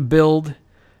got the build.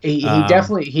 He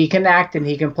definitely, he can act and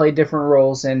he can play different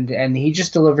roles, and he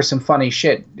just delivers some funny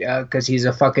shit because he's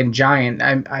a fucking giant.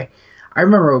 I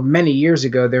remember many years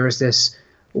ago there was this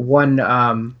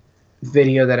one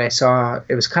video that I saw.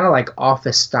 It was kind of like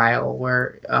Office style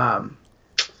where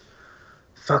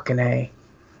fucking A.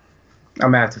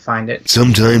 I'm gonna have to find it.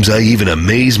 Sometimes I even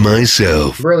amaze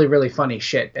myself. Really, really funny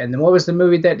shit. And then what was the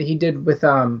movie that he did with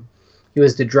he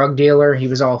was the drug dealer. He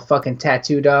was all fucking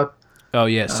tattooed up. Oh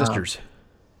yeah, Sisters.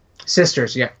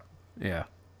 Sisters, yeah. Yeah.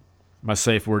 My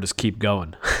safe word is keep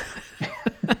going.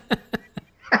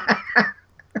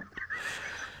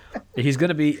 He's going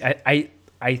to be,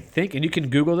 I think, and you can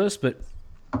Google this, but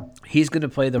he's going to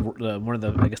play one of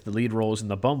the, I guess, the lead roles in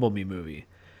the Bumblebee movie.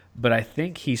 But I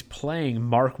think he's playing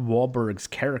Mark Wahlberg's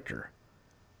character.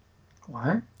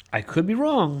 What? I could be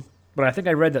wrong, but I think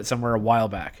I read that somewhere a while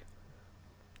back.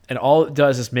 And all it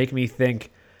does is make me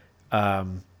think,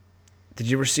 did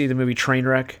you ever see the movie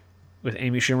Trainwreck with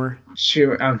Amy Schumer?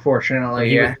 Sure,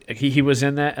 unfortunately, yeah. He was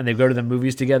in that, and they go to the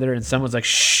movies together, and someone's like,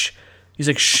 shh. He's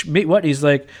like, shh, mate, what? He's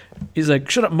like,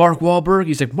 shut up, Mark Wahlberg.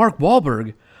 He's like, Mark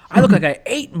Wahlberg? I look like I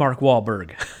ate Mark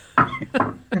Wahlberg.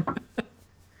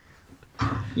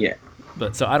 Yeah.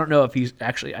 But so I don't know if he's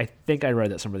actually, I think I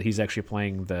read that somewhere that he's actually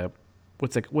playing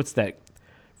what's that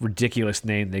ridiculous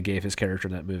name they gave his character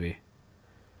in that movie?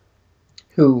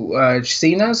 Who,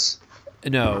 Cena's?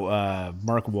 No,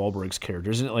 Mark Wahlberg's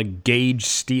character. Isn't it like Gage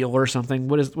Steele or something?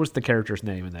 What's the character's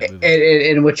name in that movie?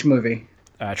 In which movie?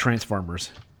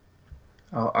 Transformers.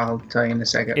 I'll tell you in a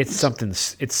second. It's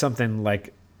something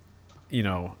like, a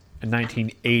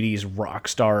 1980s rock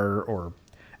star or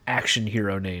action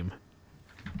hero name.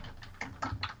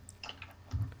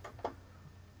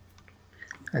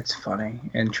 That's funny.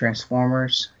 In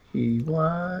Transformers, he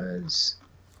was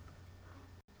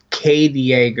Cade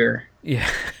Yeager. Yeah.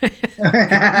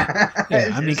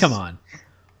 Yeah, I mean, come on.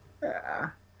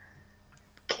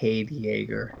 Cade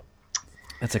Yeager.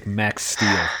 That's like Max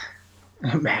Steel.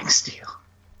 Max Steel.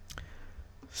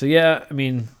 So yeah, I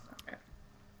mean,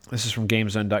 this is from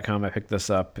GameZone.com. I picked this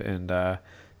up, and the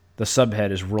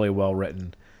subhead is really well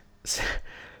written.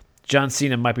 John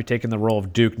Cena might be taking the role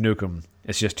of Duke Nukem.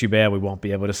 It's just too bad we won't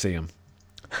be able to see him.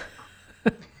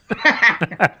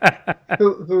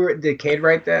 Who did Cade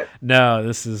write that? No,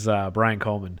 this is Brian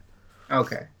Coleman.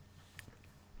 Okay.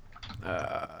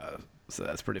 So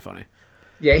that's pretty funny.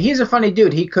 Yeah, he's a funny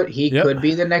dude. He could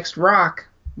be the next Rock.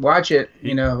 Watch it.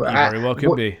 He very well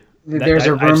could be. There's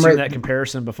a rumor. I've seen that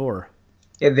comparison before.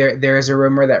 Yeah, there is a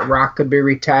rumor that Rock could be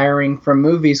retiring from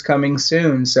movies coming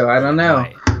soon. So I don't know.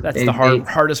 Right. That's the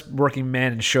hardest working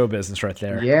man in show business right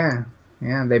there. Yeah.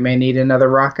 They may need another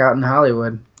Rock out in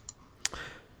Hollywood.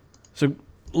 So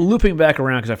looping back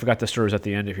around, because I forgot the stories at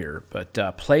the end of here, but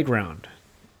Playground,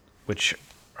 which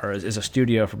is a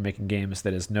studio for making games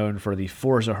that is known for the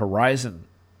Forza Horizon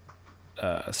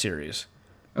series.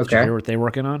 Okay. Did you hear what they're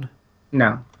working on?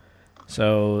 No.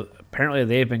 So apparently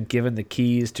they've been given the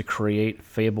keys to create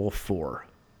Fable 4.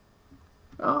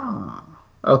 Oh.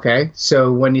 Okay.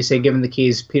 So when you say given the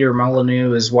keys, Peter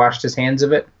Molyneux has washed his hands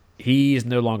of it? He's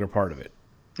no longer part of it.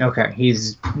 Okay.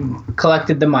 He's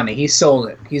collected the money. He sold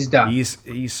it. He's done. He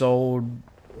sold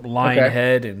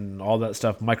Lionhead and all that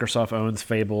stuff. Microsoft owns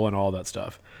Fable and all that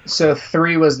stuff. So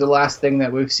 3 was the last thing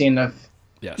that we've seen of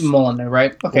Molyneux,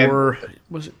 right? Okay. Or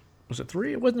was it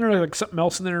 3? Wasn't there like something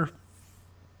else in there?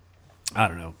 I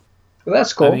don't know. Well,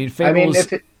 that's cool.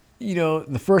 The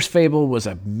first Fable was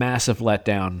a massive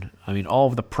letdown. I mean, all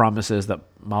of the promises that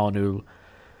Molyneux,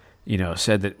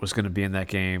 said that was going to be in that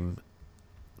game,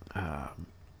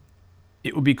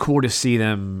 it would be cool to see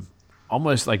them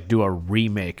almost like do a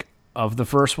remake of the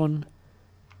first one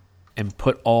and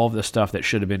put all of the stuff that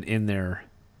should have been in there.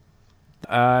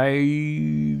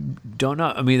 I don't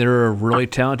know. I mean, they're a really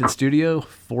talented studio.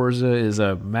 Forza is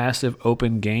a massive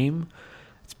open game.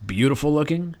 It's beautiful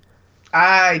looking.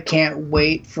 I can't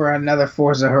wait for another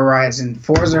Forza Horizon.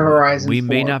 Forza Horizon. We 4.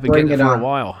 may not be Bring getting it for on. a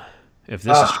while if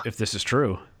this is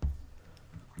true,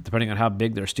 depending on how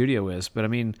big their studio is. But I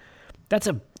mean,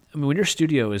 when your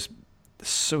studio is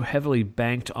so heavily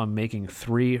banked on making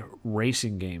 3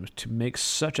 racing games, to make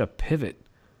such a pivot,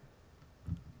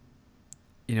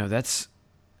 that's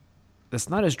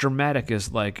not as dramatic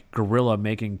as like Guerrilla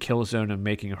making Killzone and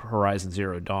making Horizon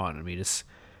Zero Dawn. I mean, this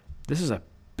is a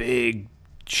big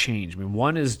change. I mean,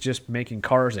 one is just making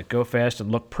cars that go fast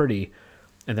and look pretty,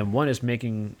 and then one is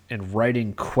making and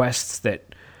writing quests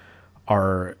that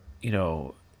are,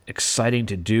 exciting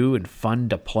to do and fun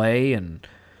to play and,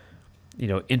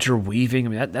 interweaving. I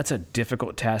mean, that's a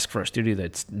difficult task for a studio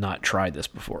that's not tried this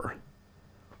before.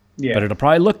 Yeah. But it'll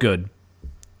probably look good.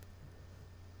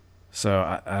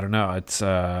 So I don't know. It's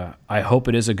I hope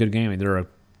it is a good game. I mean, they're a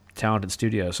talented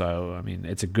studio, so I mean,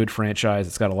 it's a good franchise.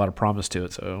 It's got a lot of promise to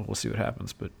it. So we'll see what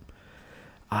happens. But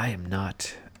I am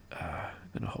not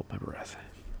gonna hold my breath.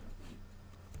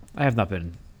 I have not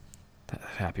been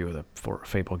happy with a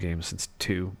Fable game since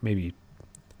 2. Maybe,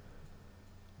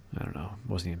 I don't know.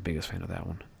 Wasn't even the biggest fan of that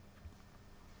one.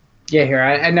 Yeah, here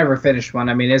I never finished one.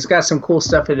 I mean, it's got some cool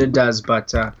stuff that it does,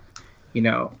 but I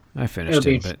finished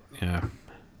it, but yeah.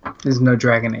 There's no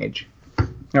Dragon Age.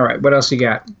 All right, what else you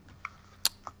got?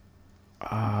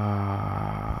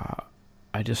 I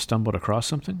just stumbled across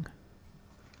something.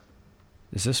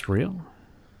 Is this real?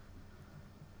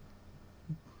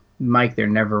 Mike, they're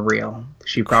never real.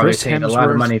 She probably paid a lot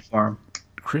of money for them.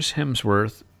 Chris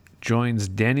Hemsworth joins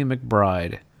Danny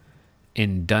McBride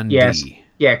in Dundee. Yes.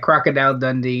 Yeah, Crocodile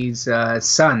Dundee's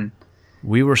son.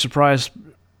 We were surprised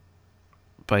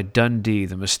by Dundee,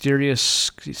 the mysterious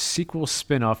sequel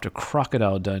spin-off to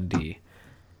Crocodile Dundee,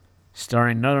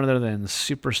 starring none other than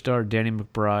superstar Danny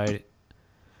McBride.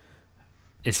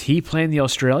 Is he playing the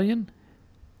Australian?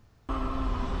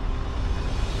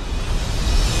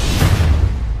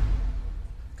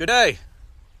 Good day,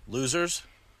 losers.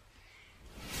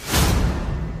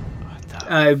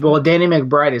 Well, Danny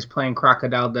McBride is playing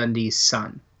Crocodile Dundee's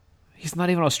son. He's not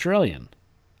even Australian.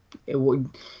 Watch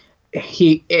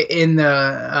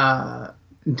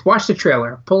the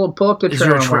trailer. Pull up the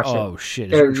trailer and watch it. Oh shit!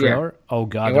 Is there a trailer? Yeah. Oh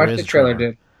god, there watch is the a trailer.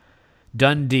 Dude.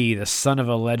 Dundee, the son of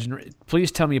a legend.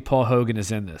 Please tell me Paul Hogan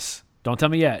is in this. Don't tell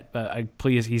me yet, but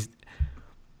please, he's.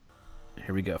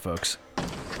 Here we go, folks.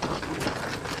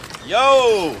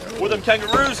 Yo, where them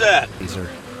kangaroos at? These are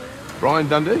Brian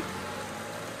Dundee.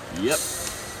 Yep.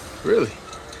 Really?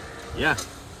 Yeah.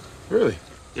 Really?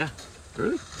 Yeah.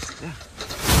 Really? Yeah.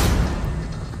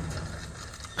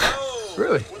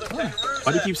 Really?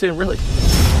 Why do you keep saying really?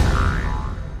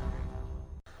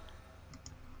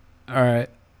 all right.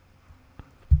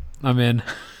 I'm in.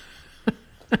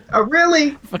 Oh,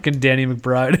 really? Fucking Danny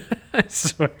McBride. I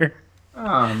swear.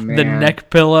 Oh, man. The neck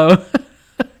pillow.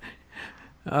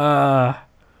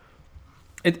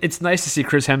 It's nice to see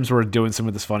Chris Hemsworth doing some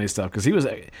of this funny stuff, because he was.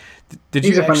 Did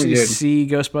you actually see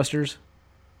Ghostbusters?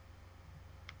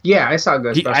 Yeah, I saw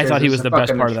Ghostbusters. I thought he was the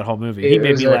best part of that whole movie. He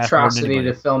made me laugh more than anybody. It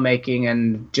was an atrocity to filmmaking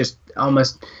and just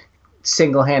almost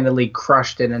single-handedly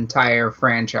crushed an entire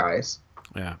franchise.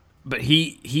 Yeah, but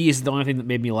he is the only thing that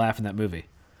made me laugh in that movie.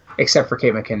 Except for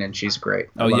Kate McKinnon, she's great.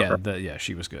 Oh yeah,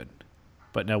 she was good.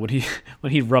 But no, when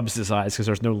he rubs his eyes because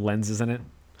there's no lenses in it.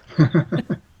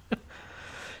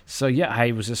 So yeah,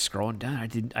 I was just scrolling down.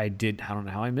 I don't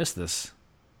know how I missed this.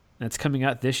 And it's coming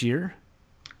out this year.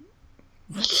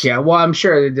 Yeah, well, I'm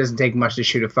sure it doesn't take much to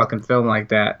shoot a fucking film like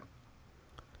that.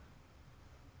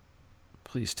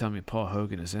 Please tell me Paul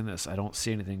Hogan is in this. I don't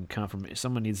see anything confirm.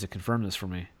 Someone needs to confirm this for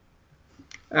me.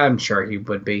 I'm sure he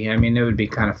would be. I mean, it would be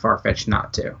kind of far-fetched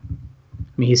not to. I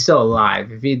mean, he's still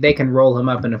alive. If they can roll him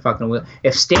up in a fucking wheel.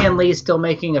 If Stan Lee's still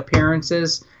making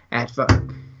appearances at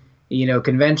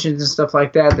conventions and stuff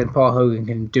like that, then Paul Hogan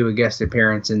can do a guest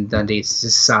appearance in Dundee's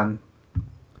his son.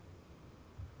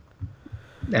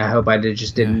 I hope I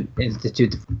didn't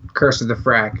institute the curse of the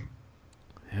frack.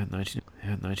 Yeah,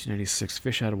 1986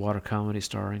 fish out of water comedy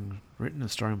written and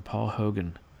starring Paul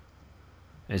Hogan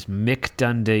as Mick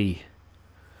Dundee.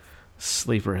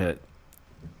 Sleeper hit.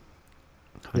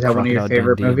 Is that one of your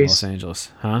favorite Dundee movies? Los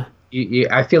Angeles, huh?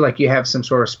 I feel like you have some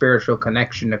sort of spiritual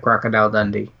connection to Crocodile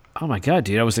Dundee. Oh my god,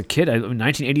 dude! I was a kid. In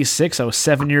 1986, I was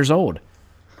 7 years old.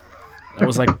 That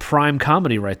was like prime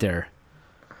comedy right there.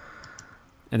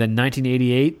 And then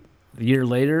 1988, a year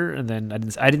later, and then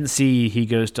I didn't see He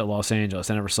Goes to Los Angeles.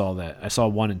 I never saw that. I saw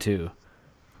 1 and 2.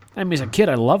 I mean, as a kid,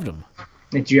 I loved them.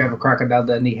 Did you have a Crocodile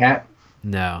Dundee hat?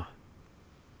 No.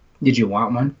 Did you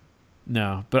want one?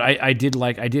 No, but I did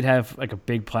have like a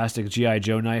big plastic G.I.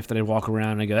 Joe knife that I'd walk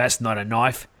around and I go, that's not a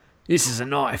knife. This is a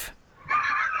knife.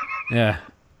 Yeah.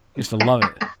 Used to love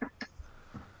it.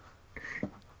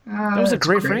 That was a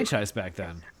great franchise back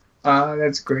then.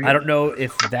 That's great. I don't know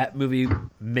if that movie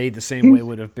made the same way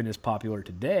would have been as popular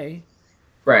today.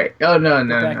 Right. Oh, no.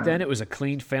 Back then, it was a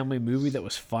clean family movie that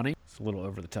was funny. It's a little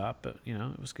over the top, but,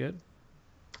 it was good.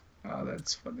 Oh,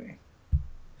 that's funny.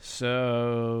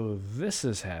 So, this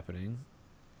is happening.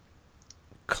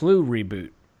 Clue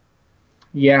reboot.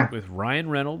 Yeah. With Ryan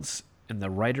Reynolds and the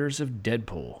writers of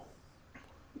Deadpool.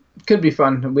 Could be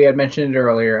fun. We had mentioned it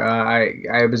earlier.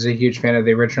 I was a huge fan of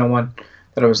the original one.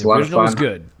 Thought it was a lot of fun. The original was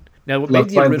good. Now, what made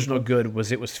the original good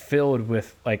was it was filled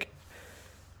with, like,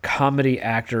 comedy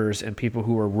actors and people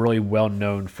who were really well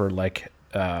known for, like,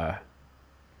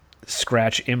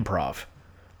 scratch improv.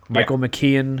 Michael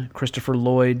McKean, Christopher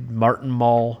Lloyd, Martin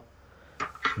Mull,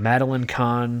 Madeline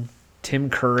Kahn, Tim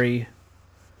Curry.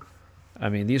 I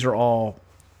mean, these are all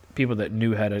people that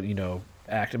knew how to,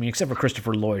 act. I mean, except for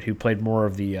Christopher Lloyd, who played more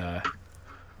of the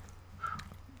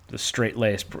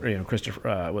straight-laced,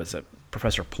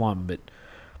 Professor Plum. But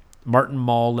Martin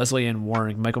Mull, Leslie Ann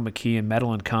Warren, Michael McKean,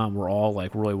 Madeline Kahn were all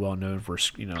like really well known for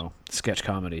sketch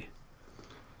comedy.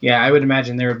 Yeah, I would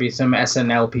imagine there would be some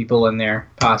SNL people in there,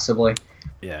 possibly.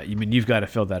 Yeah, you've got to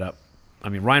fill that up. I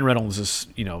mean, Ryan Reynolds is,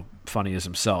 funny as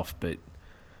himself, but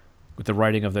with the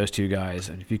writing of those two guys,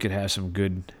 and if you could have a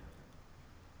good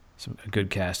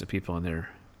cast of people in there.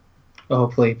 Well,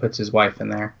 hopefully he puts his wife in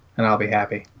there, and I'll be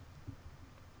happy.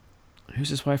 Who's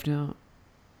his wife now?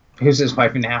 Who's his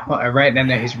wife now? Right, and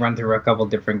then he's run through a couple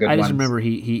different good ones. I just remember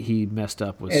he messed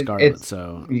up with Scarlett,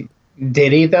 so...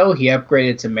 Did he, though? He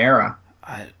upgraded to Mara.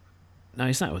 No,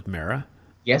 he's not with Mara.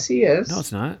 Yes, he is. No,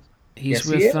 it's not. He's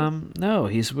with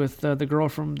he's with the girl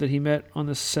that he met on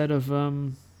the set of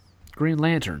Green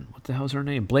Lantern. What the hell's her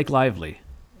name? Blake Lively.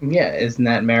 Yeah, isn't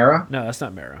that Mara? No, that's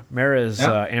not Mara. Mara is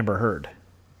Amber Heard.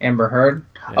 Amber Heard?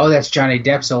 Yeah. Oh, that's Johnny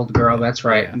Depp's old girl. That's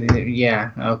right.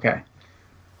 Yeah, okay.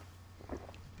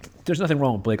 There's nothing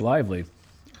wrong with Blake Lively,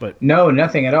 but no,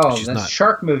 nothing at all. That's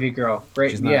Shark Movie girl.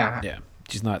 Great. She's not,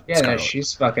 she's not. Yeah, no,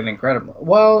 she's fucking incredible.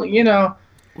 Well,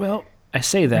 Well, I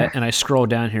say that, and I scroll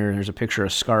down here, and there's a picture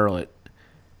of Scarlett.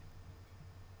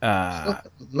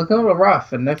 Look a little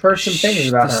rough, and I've heard some things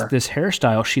about her. This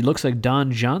hairstyle, she looks like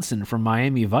Dawn Johnson from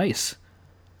Miami Vice.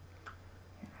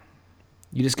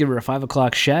 You just give her a 5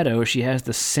 o'clock shadow, she has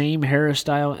the same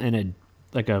hairstyle and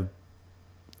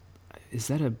is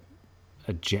that a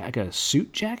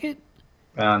suit jacket?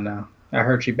 Oh, no. I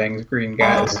heard she bangs green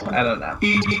guys. I don't know.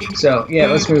 So, yeah,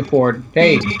 let's move forward.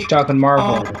 Hey, talking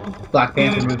Marvel. Black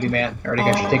Panther movie, man. Already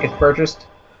got your tickets purchased?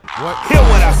 What? Hear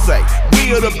what I say.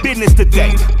 We are the business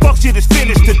today. Fuck shit is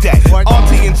finished today.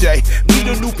 RT&J, we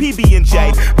the new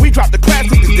PB&J. We dropped the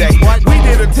classic today. We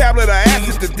did a tablet of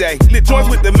acid today. Lit joints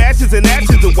with the matches and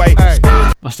ashes away.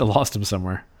 Must have lost him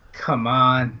somewhere. Come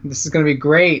on. This is going to be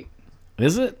great.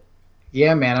 Is it?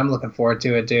 Yeah, man. I'm looking forward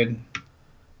to it, dude.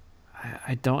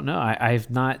 I don't know. I've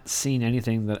not seen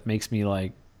anything that makes me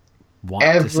want to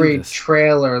see this. Every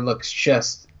trailer looks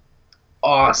just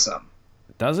awesome.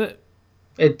 Does it?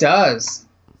 It does.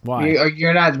 Why?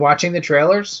 You're not watching the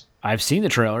trailers? I've seen the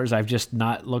trailers. I've just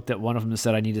not looked at one of them and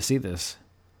said I need to see this.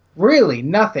 Really?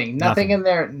 Nothing in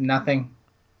there. Nothing.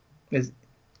 And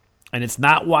it's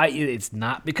not why. It's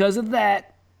not because of that.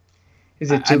 Is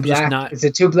it too black? Is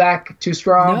it too black? Too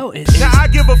strong? No. Now I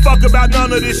give a fuck about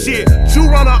none of this shit. You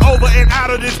run her over and out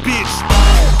of this bitch.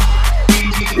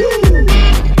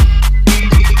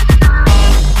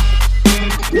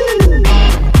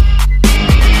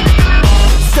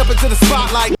 Step into the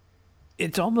spotlight.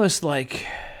 It's almost like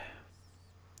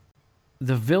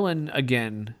the villain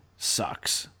again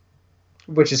sucks.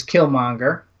 Which is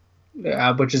Killmonger,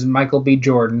 which is Michael B.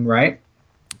 Jordan, right?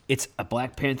 It's a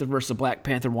Black Panther versus a Black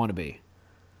Panther wannabe.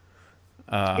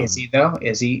 Is he, though?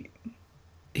 Is he?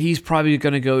 He's probably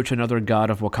going to go to another god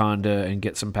of Wakanda and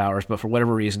get some powers, but for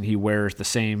whatever reason, he wears the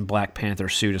same Black Panther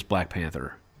suit as Black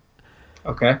Panther.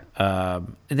 Okay.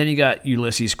 And then you got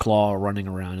Ulysses Claw running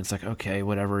around. It's like, okay,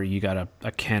 whatever. You got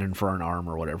a cannon for an arm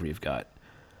or whatever you've got.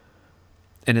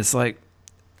 And it's like,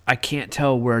 I can't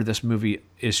tell where this movie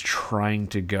is trying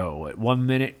to go. At one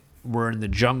minute, we're in the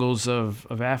jungles of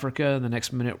Africa, and the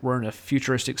next minute, we're in a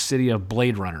futuristic city of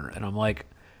Blade Runner. And I'm like,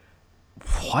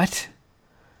 what?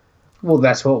 Well,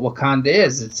 that's what Wakanda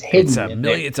is. It's hidden.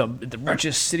 It's the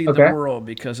richest city in the world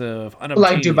because of unobtainium.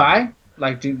 Like Dubai?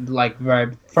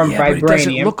 from Yeah, but it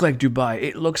doesn't vibranium. look like Dubai.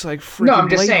 It looks like freaking No, I'm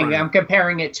just Blade saying. Runner. I'm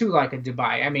comparing it to like a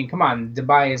Dubai. I mean, come on,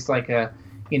 Dubai is like a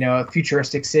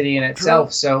futuristic city in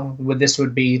itself. So this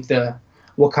would be the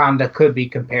Wakanda could be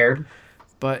compared.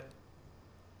 But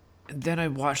then I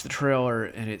watched the trailer,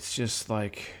 and it's just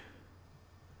like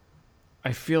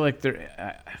I feel like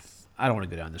I don't want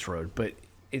to go down this road, but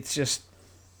it's just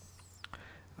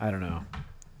I don't know.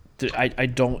 I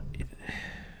don't.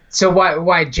 So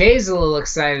why Jay's a little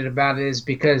excited about it is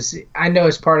because I know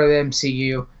it's part of the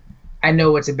MCU. I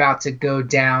know what's about to go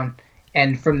down,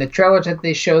 and from the trailers that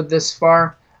they showed this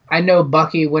far, I know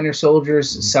Bucky Winter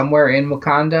Soldier's somewhere in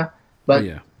Wakanda, but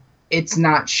it's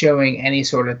not showing any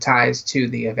sort of ties to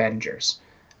the Avengers.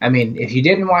 I mean, if you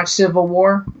didn't watch Civil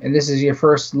War and this is your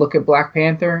first look at Black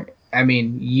Panther, I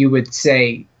mean, you would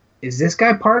say, is this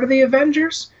guy part of the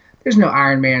Avengers? There's no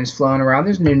Iron Man's flowing around.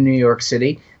 There's no New York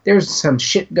City. There's some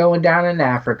shit going down in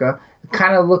Africa.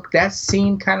 That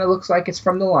scene kind of looks like it's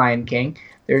from The Lion King.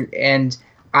 And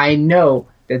I know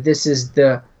that this is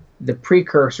the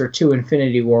precursor to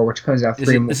Infinity War, which comes out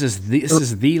This is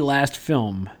the last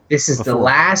film. This is the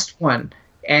last one.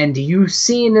 And you've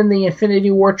seen in the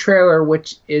Infinity War trailer,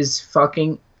 which is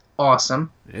fucking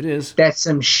awesome. It is. That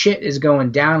some shit is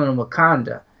going down in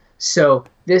Wakanda. So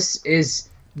this is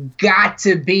got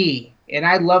to be, and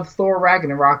I love Thor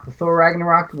Ragnarok, but Thor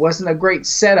Ragnarok wasn't a great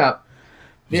setup.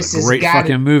 This is a great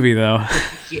fucking movie, though.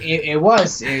 It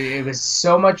was. It was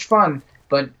so much fun,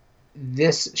 but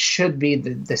this should be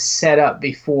the setup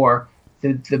before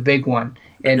the big one.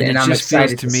 And it I'm just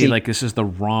excited feels to me like this is the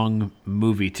wrong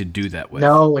movie to do that with.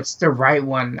 No, it's the right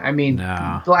one. I mean,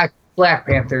 Black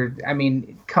Panther. I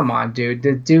mean, come on, dude.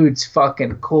 The dude's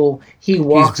fucking cool. He's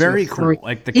very cool.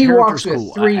 Like the character's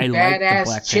cool. Three I badass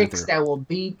like the chicks that will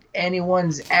beat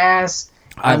anyone's ass.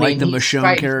 I like the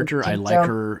Michonne character. I like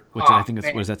her, which I think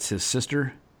that's his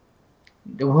sister.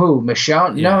 Who,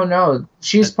 Michonne? Yeah. No.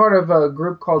 She's part of a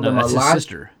group called the that's his Malaj.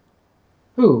 sister.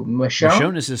 Who, Michonne?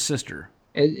 Michonne is his sister.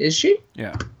 Is she?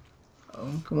 Yeah.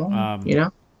 Oh, come on.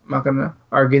 I'm not gonna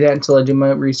argue that until I do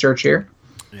my research here.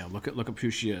 Yeah, look up who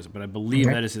she is, but I believe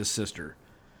that is his sister.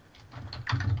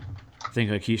 I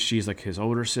think like she's like his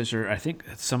older sister. I think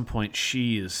at some point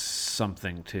she is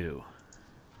something too.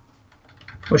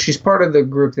 Well, she's part of the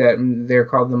group that they're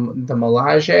called the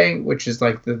Malage, which is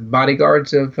like the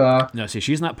bodyguards of. No, see,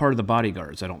 she's not part of the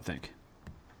bodyguards. I don't think.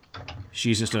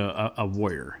 She's just a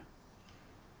warrior,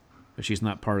 but she's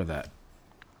not part of that.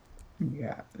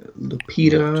 Yeah,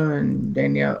 Lupita and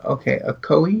Danielle. Okay,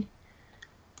 Okoye.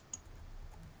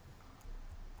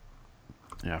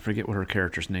 Yeah, I forget what her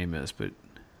character's name is, but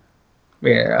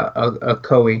yeah,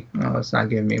 Okoye. No, it's not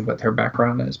giving me what her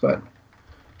background is, but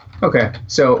okay.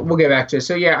 So we'll get back to it.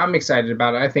 So yeah, I'm excited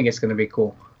about it. I think it's going to be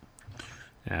cool.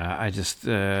 Yeah, I just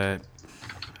I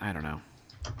don't know.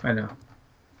 I know.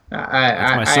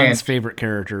 That's my son's favorite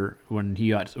character. When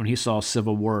he saw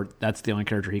Civil War, that's the only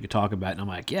character he could talk about, and I'm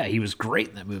like, yeah, he was great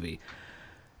in that movie.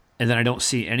 And then I don't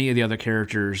see any of the other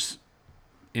characters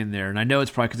in there, and I know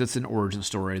it's probably because it's an origin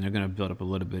story, and they're going to build up a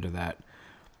little bit of that.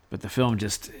 But the film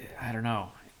just, I don't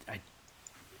know.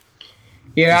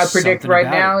 I predict right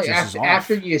now,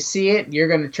 after you see it, you're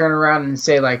going to turn around and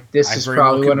say, like, this is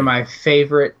probably one of my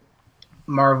favorite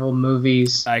Marvel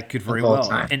movies. I could very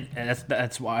well, and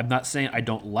that's why I'm not saying I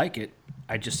don't like it.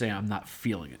 I just say I'm not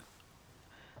feeling it.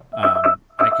 I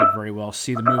could very well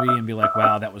see the movie and be like,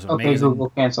 "Wow, that was amazing." Okay, Google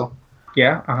cancel.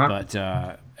 Yeah, But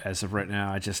as of right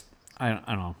now, I don't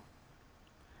know.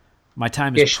 My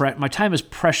time is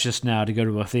precious now to go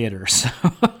to a theater. So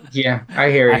yeah, I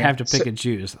hear you. I have to pick and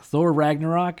choose. Thor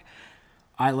Ragnarok.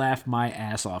 I laughed my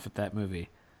ass off at that movie.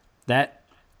 That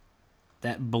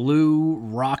blue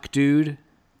rock dude.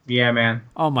 Yeah, man.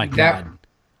 Oh my god.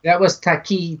 That was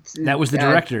Taki. That was the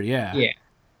director. Yeah. Yeah.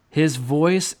 His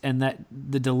voice and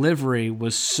the delivery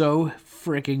was so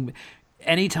freaking.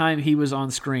 Anytime he was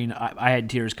on screen, I had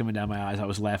tears coming down my eyes. I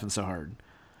was laughing so hard.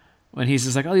 When he's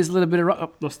just like, "Oh, he's a little bit of rock."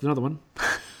 Oh, that's another one.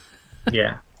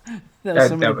 Yeah. That was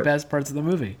some of the best parts of the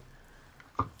movie.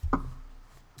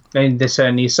 And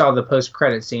you saw the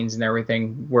post-credit scenes and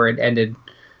everything where it ended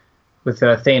with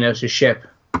Thanos' ship.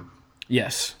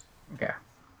 Yes. Okay.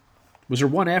 Was there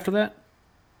one after that?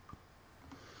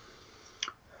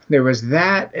 There was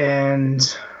that, and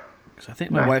I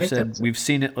think my wife said, "We've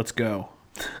seen it. Let's go,"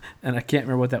 and I can't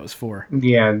remember what that was for.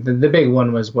 Yeah, the big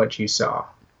one was what you saw.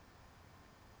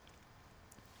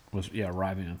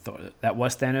 Arriving on Thor. That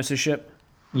was Thanos' ship?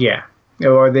 Yeah.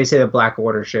 Or they say the Black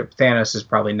Order ship. Thanos is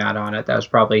probably not on it. That was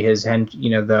probably his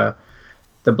the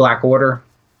Black Order.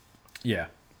 Yeah.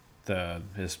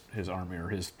 His army or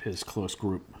his close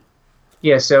group.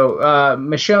 Yeah, so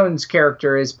Michonne's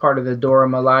character is part of the Dora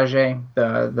Milaje,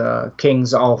 the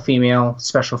King's all-female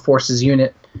special forces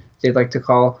unit, they'd like to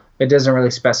call. It doesn't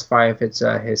really specify if it's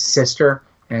his sister.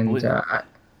 And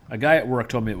a guy at work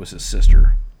told me it was his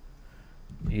sister.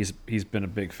 He's been a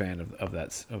big fan of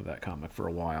that comic for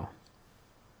a while.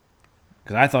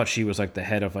 Because I thought she was like the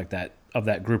head of like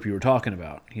that group you were talking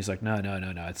about. He's like, no,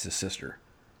 it's his sister.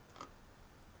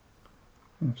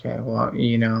 Okay, well,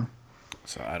 you know.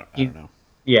 So I don't know.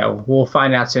 Yeah, we'll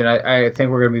find out soon. I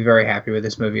think we're going to be very happy with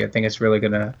this movie. I think it's really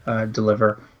going to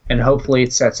deliver, and hopefully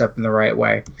it sets up in the right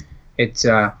way. It's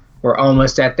we're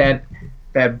almost at that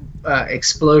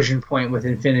explosion point with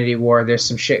Infinity War. There's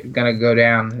some shit going to go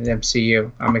down in the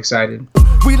MCU. I'm excited.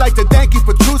 We like to thank you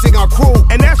for choosing our crew.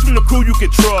 And that's from the crew you can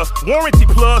trust. Warranty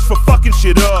plus for fucking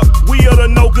shit up. We are the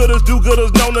no-gooders,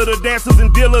 do-gooders, known to the dancers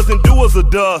and dealers and doers of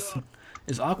dust.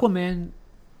 Is Aquaman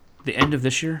the end of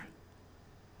this year?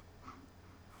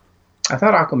 I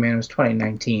thought Aquaman was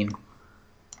 2019.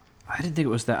 I didn't think it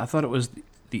was that. I thought it was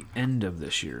the end of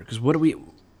this year. Because what do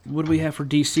we have for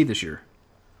DC this year?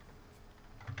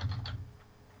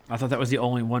 I thought that was the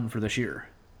only one for this year.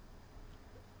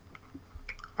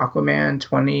 Aquaman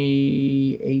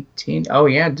 2018. Oh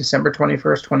yeah, December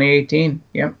 21st, 2018.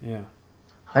 Yep. Yeah.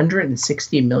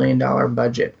 $160 million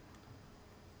budget.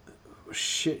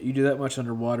 Shit, you do that much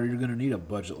underwater, you're gonna need a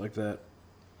budget like that.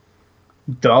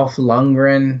 Dolph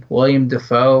Lundgren, William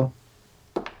Dafoe.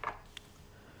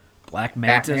 Black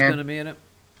Manta is gonna be in it.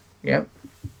 Yep.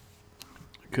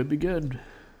 Could be good.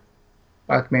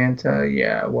 Black Manta,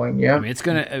 yeah. Well, yeah. I mean, it's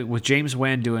gonna with James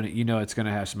Wan doing it. You know, it's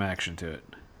gonna have some action to it.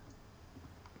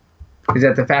 Is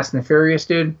that the Fast and the Furious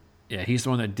dude? Yeah, he's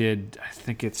the one that did. I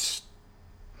think it's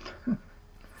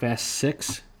Fast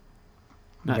 6,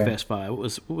 not Okay. Fast 5. What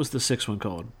was the 6th one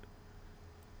called?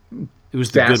 It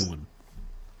was the good one.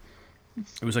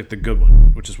 It was like the good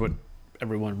one, which is what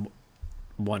everyone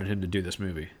wanted him to do this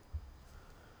movie.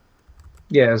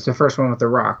 Yeah, it's the first one with The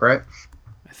Rock, right?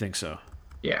 I think so.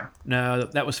 Yeah. No,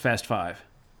 that was Fast 5.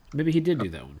 Maybe he did do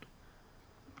that one.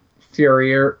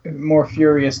 More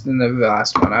furious than the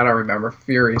last one. I don't remember.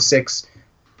 Fury 6.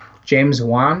 James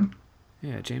Wan?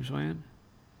 Yeah, James Wan.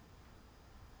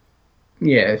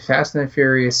 Yeah, Fast and the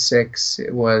Furious 6.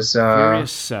 It was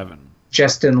Furious 7.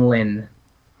 Justin Lin.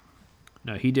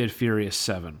 No, he did Furious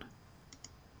 7.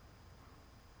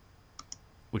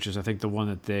 Which is, I think, the one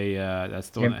that they...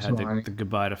 that's the one that had the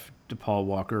goodbye to Paul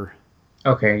Walker.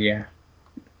 Okay, yeah.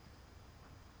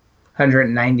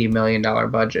 $190 million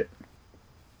budget.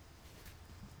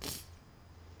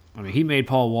 I mean, he made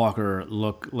Paul Walker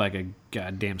look like a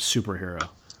goddamn superhero.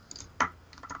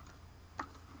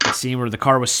 The scene where the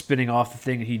car was spinning off the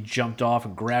thing and he jumped off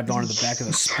and grabbed onto the back of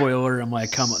the spoiler. I'm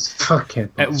like, come on.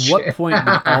 Fucking At bullshit. what point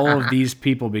did all of these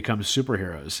people become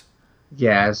superheroes?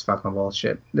 Yeah, it's fucking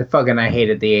bullshit. I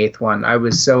hated the 8th one. I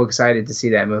was so excited to see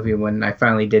that movie. When I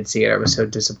finally did see it, I was so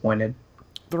disappointed.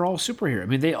 They're all superheroes. I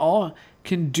mean, they all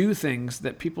can do things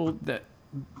that people that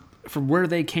from where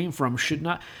they came from should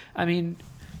not. I mean,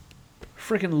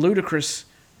 freaking Ludacris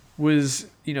was,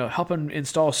 helping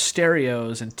install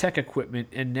stereos and tech equipment,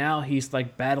 and now he's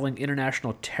like battling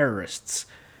international terrorists.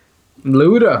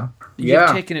 Luda. You've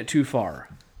taken it too far.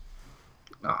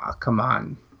 Aw, come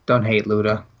on. Don't hate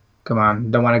Luda. Come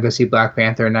on. Don't want to go see Black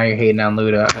Panther, and now you're hating on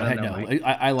Luda.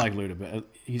 I like Luda, but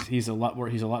he's a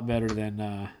lot better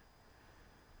than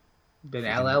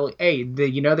LL. Hey,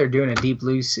 they're doing a Deep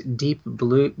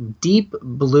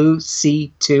Blue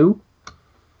Sea 2.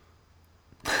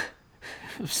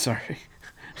 I'm sorry.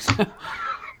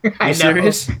 I know.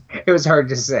 Serious? It was hard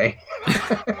to say.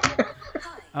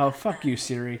 Oh, fuck you,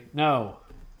 Siri. No.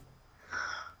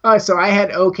 Oh, so I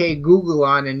had OK Google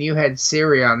on and you had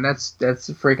Siri on. That's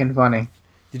freaking funny.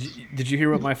 Did you hear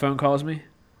what my phone calls me?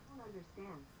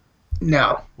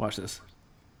 No. Watch this.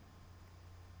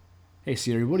 Hey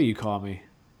Siri, what do you call me?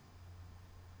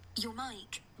 You're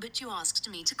Mike, but you asked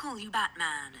me to call you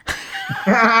Batman.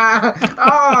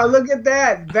 Oh, look at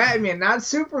that. Batman, not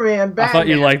Superman. Batman. I thought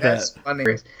you liked That's that. Funny.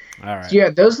 All right. Yeah,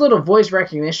 those little voice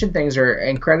recognition things are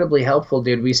incredibly helpful,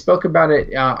 dude. We spoke about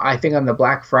it, I think, on the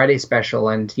Black Friday special,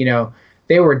 and,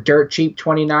 they were dirt cheap,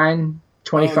 $29,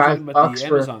 $25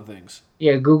 for Amazon things.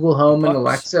 Yeah, Google Home and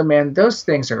Alexa, man, those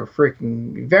things are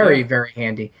freaking very, very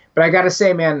handy. But I got to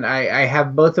say, man, I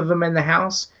have both of them in the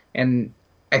house, and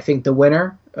I think the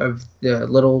winner of the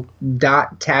little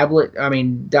dot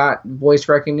voice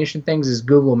recognition things is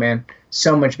Google, man.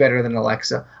 So much better than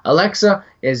Alexa. Alexa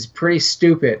is pretty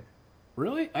stupid.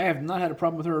 Really? I have not had a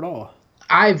problem with her at all.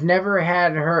 I've never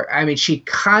had her. I mean, she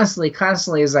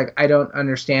constantly is like, I don't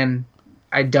understand.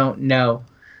 I don't know.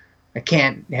 I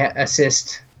can't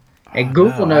assist. And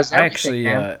Google knows I everything, actually,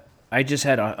 man. I just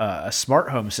had a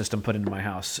smart home system put into my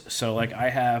house. So, like, I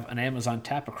have an Amazon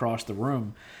tap across the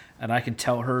room, and I can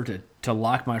tell her to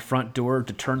lock my front door,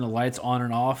 to turn the lights on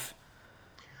and off.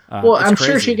 Well, I'm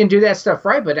crazy. sure she can do that stuff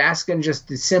right, but asking just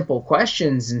the simple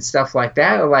questions and stuff like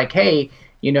that, like, hey,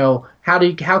 you know, how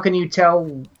can you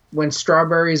tell when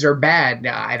strawberries are bad?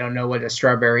 Now, I don't know what a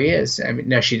strawberry is. I mean,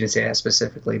 no, she didn't say that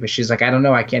specifically, but she's like, I don't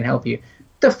know, I can't help you.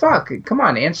 The fuck? Come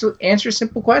on, answer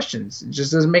simple questions. It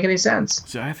just doesn't make any sense.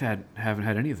 So haven't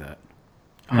had any of that.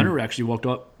 Hunter actually woke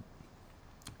up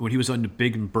when he was on the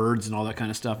big and birds and all that kind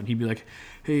of stuff, and he'd be like,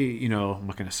 hey, you know, I'm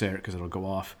not going to say it because it'll go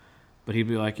off. But he'd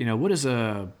be like, you know, what does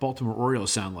a Baltimore Oriole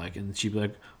sound like? And she'd be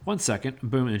like, 1 second,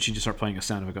 boom, and then she'd just start playing a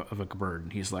sound of a bird.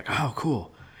 And he's like, oh,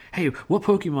 cool. Hey, what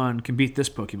Pokemon can beat this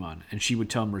Pokemon? And she would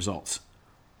tell him results.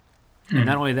 And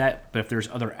not only that, but if there's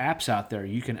other apps out there,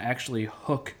 you can actually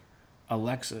hook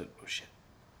Alexa. Oh, shit.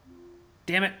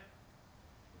 Damn it.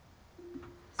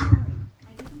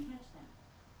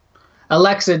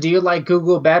 Alexa, do you like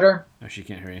Google better? No, she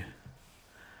can't hear you.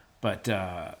 But,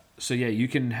 so yeah, you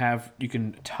can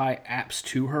tie apps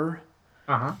to her,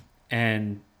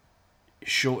 and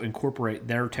she'll incorporate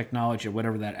their technology or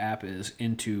whatever that app is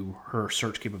into her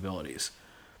search capabilities.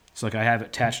 So like I have it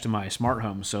attached to my smart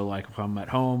home, so like if I'm at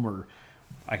home or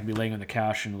I can be laying on the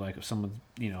couch and like if someone,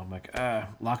 you know, I'm like,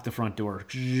 lock the front door,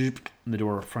 and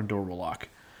the front door will lock.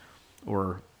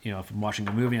 Or, you know, if I'm watching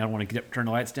a movie and I don't want to turn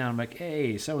the lights down, I'm like,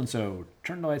 hey, so-and-so,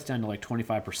 turn the lights down to like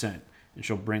 25%. And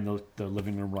she'll bring the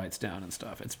living room lights down and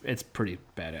stuff. It's pretty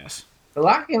badass. The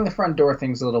locking the front door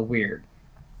thing's a little weird.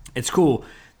 It's cool.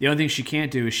 The only thing she can't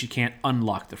do is she can't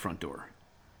unlock the front door.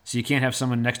 So you can't have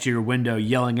someone next to your window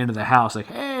yelling into the house like,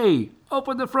 hey,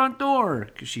 open the front door.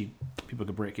 Because people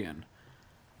could break in.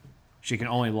 She can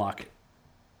only lock it.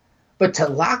 But to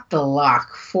lock the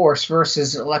lock, force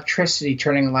versus electricity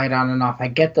turning a light on and off, I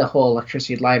get the whole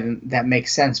electricity light, and that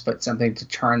makes sense, but something to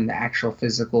turn the actual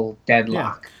physical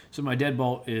deadlock. Yeah. So my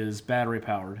deadbolt is battery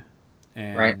powered,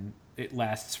 and it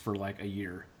lasts for like a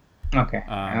year. Okay.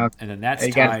 And then that's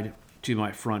tied to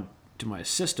my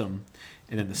system,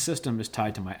 and then the system is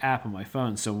tied to my app on my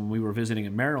phone. So when we were visiting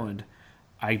in Maryland,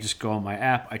 I just go on my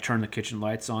app, I turn the kitchen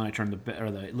lights on, I turn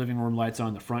the living room lights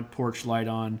on, the front porch light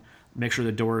on, make sure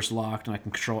the door is locked, and I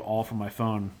can control it all from my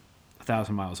phone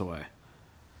 1,000 miles away.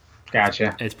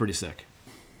 Gotcha. It's pretty sick.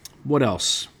 What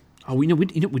else? Oh, we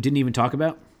didn't even talk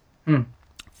about?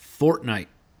 Fortnite.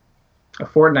 A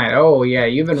Fortnite. Oh, yeah.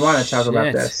 You've been wanting to talk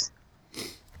about this.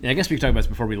 Yeah, I guess we can talk about this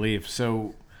before we leave.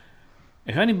 So,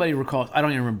 if anybody recalls, I don't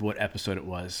even remember what episode it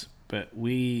was, but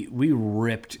we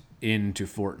ripped into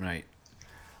Fortnite.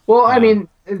 Well, I mean,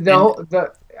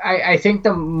 I think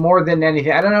the more than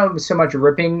anything, I don't know so much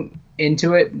ripping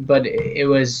into it, but it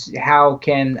was how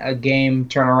can a game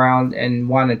turn around and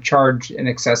want to charge an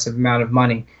excessive amount of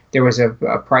money. There was a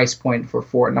price point for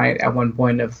Fortnite at one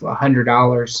point of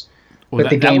 $100. Well, but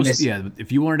the game is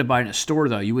if you wanted to buy it in a store,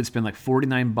 though, you would spend like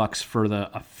 $49 for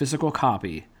a physical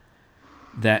copy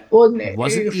that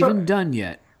wasn't even done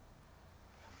yet.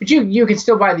 But you can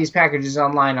still buy these packages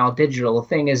online, all digital. The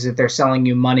thing is that they're selling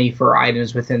you money for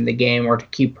items within the game, or to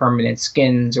keep permanent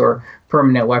skins or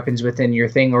permanent weapons within your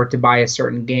thing, or to buy a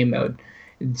certain game mode.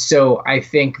 So I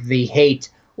think the hate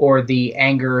or the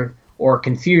anger or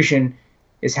confusion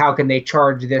is how can they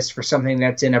charge this for something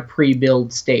that's in a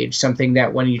pre-build stage, something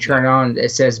that when you turn it on, it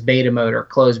says beta mode or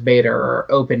closed beta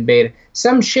or open beta,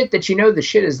 some shit that you know the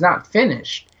shit is not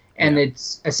finished, and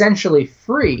it's essentially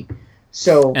free.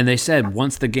 So, and they said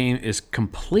once the game is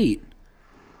complete,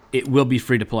 it will be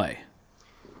free to play.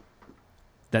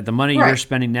 That the money you're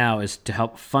spending now is to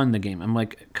help fund the game. I'm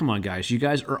like, come on, guys. You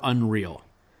guys are unreal.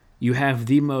 You have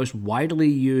the most widely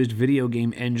used video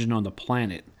game engine on the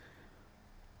planet.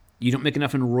 You don't make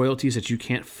enough in royalties that you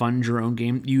can't fund your own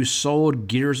game. You sold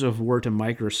Gears of War to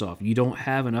Microsoft. You don't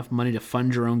have enough money to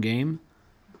fund your own game?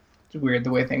 It's weird the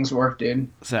way things work, dude.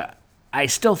 So I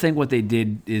still think what they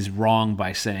did is wrong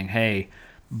by saying, hey,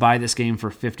 buy this game for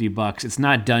 $50. It's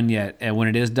not done yet. And when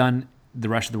it is done, the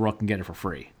rest of the world can get it for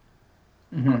free.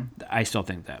 Mm-hmm. I still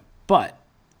think that. But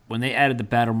when they added the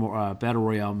Battle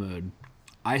Royale mode,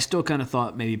 I still kind of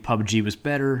thought maybe PUBG was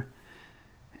better.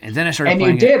 And then I started playing it.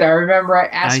 And you did. I remember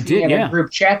asking in a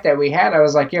group chat that we had, I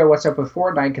was like, yo, what's up with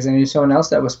Fortnite? Because I knew someone else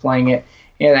that was playing it.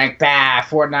 And you're like,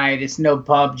 Fortnite, it's no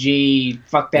PUBG.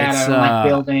 Fuck that. I don't like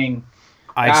building.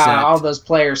 All those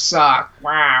players suck.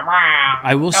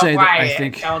 I will say that I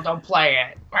think... Don't play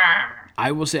it.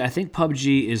 I will say I think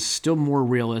PUBG is still more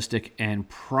realistic and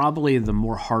probably the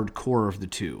more hardcore of the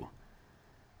two.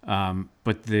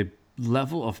 But the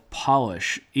level of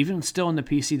polish, even still in the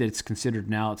PC that it's considered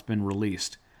now, it's been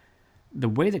released, the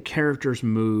way the characters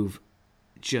move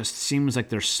just seems like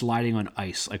they're sliding on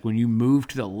ice. Like when you move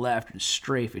to the left and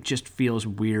strafe, it just feels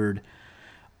weird.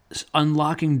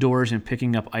 Unlocking doors and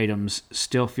picking up items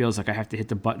still feels like I have to hit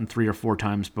the button 3 or 4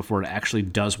 times before it actually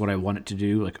does what I want it to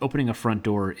do. Like opening a front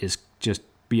door is just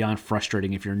beyond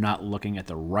frustrating if you're not looking at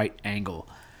the right angle.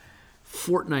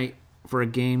 Fortnite, for a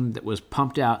game that was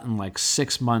pumped out in like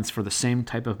 6 months for the same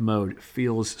type of mode,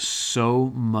 feels so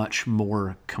much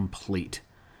more complete.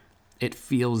 It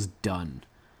feels done.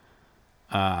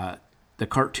 The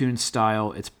cartoon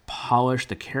style, it's polished.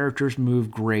 The characters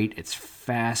move great. It's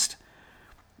fast.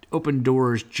 Open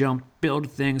doors, jump,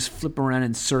 build things, flip around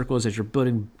in circles as you're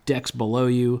building decks below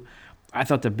you. I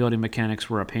thought the building mechanics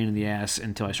were a pain in the ass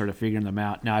until I started figuring them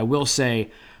out. Now, I will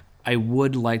say I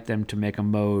would like them to make a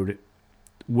mode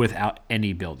without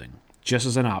any building, just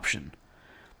as an option.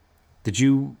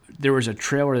 There was a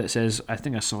trailer that says, I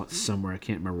think I saw it somewhere, I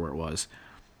can't remember where it was,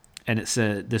 and it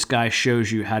said, this guy shows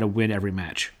you how to win every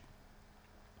match.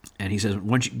 And he says,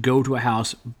 once you go to a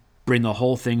house, bring the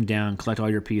whole thing down, collect all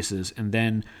your pieces, and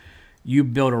then you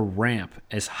build a ramp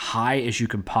as high as you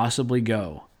can possibly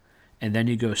go, and then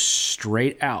you go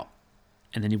straight out,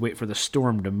 and then you wait for the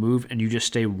storm to move, and you just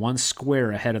stay 1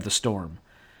 square ahead of the storm.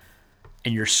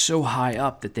 And you're so high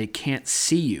up that they can't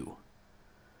see you.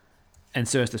 And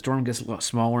so as the storm gets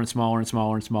smaller and smaller and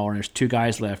smaller and smaller, and there's 2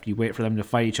 guys left, you wait for them to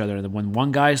fight each other. And then when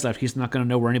 1 guy's left, he's not going to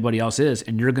know where anybody else is,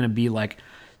 and you're going to be like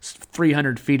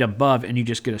 300 feet above, and you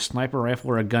just get a sniper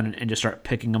rifle or a gun and just start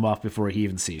picking him off before he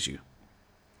even sees you.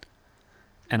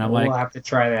 And I'm we'll have to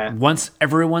try that. Once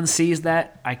everyone sees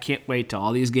that, I can't wait till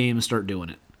all these games start doing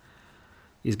it.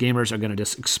 These gamers are going to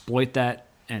just exploit that,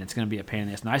 and it's going to be a pain in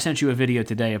the ass. And I sent you a video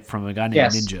today from a guy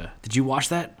named Ninja. Did you watch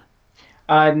that?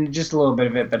 Just a little bit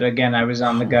of it, but again, I was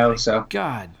on the go, so.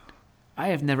 God, I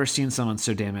have never seen someone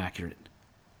so damn accurate.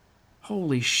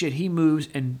 Holy shit, he moves,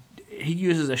 and he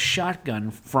uses a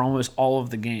shotgun for almost all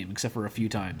of the game, except for a few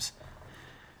times.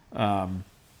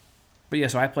 But yeah,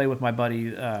 so I played with my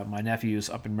buddy, my nephews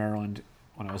up in Maryland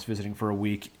when I was visiting for a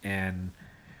week, and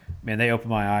man, they opened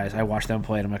my eyes. I watched them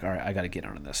play, and I'm like, all right, I got to get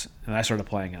on this. And I started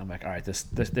playing it. I'm like, all right, this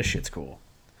shit's cool.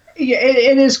 Yeah,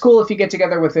 it is cool if you get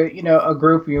together with a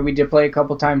group. We did play a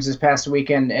couple times this past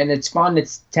weekend, and it's fun.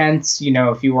 It's tense,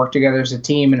 if you work together as a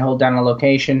team and hold down a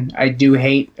location. I do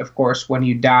hate, of course, when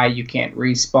you die, you can't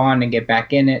respawn and get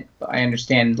back in it. I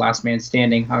understand Last Man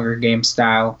Standing, Hunger Games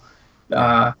style.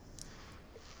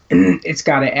 It's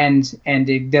got to end, and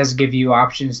it does give you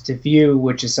options to view,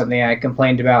 which is something I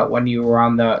complained about when you were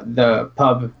on the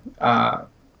pub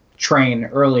train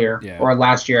earlier, or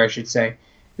last year, I should say.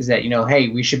 Is that, hey,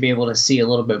 we should be able to see a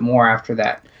little bit more after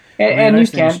that. And you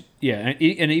can.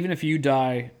 And even if you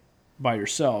die by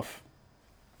yourself,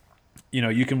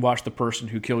 you can watch the person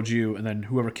who killed you and then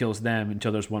whoever kills them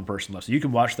until there's 1 person left. So you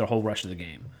can watch the whole rest of the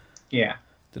game. Yeah.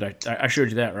 I showed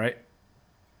you that, right?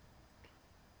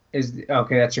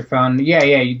 Okay, that's your phone. Yeah.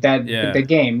 The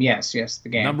game, yes, the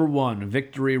game. Number 1,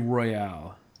 Victory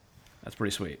Royale. That's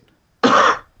pretty sweet.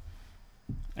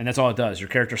 And that's all it does. Your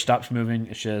character stops moving.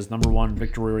 It says number 1,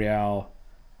 Victory Royale,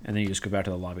 and then you just go back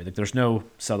to the lobby. Like, there's no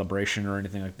celebration or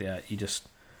anything like that. You just...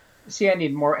 See, I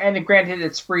need more. And granted,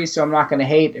 it's free, so I'm not going to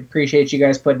hate. Appreciate you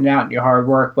guys putting out your hard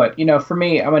work. But, for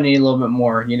me, I'm going to need a little bit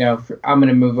more. I'm going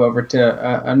to move over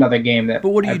to another game that But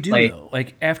what do you do, though?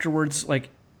 Like, afterwards, like,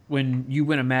 when you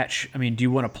win a match, I mean, do you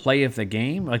want to play of the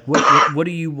game? Like, what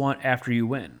do you want after you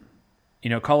win?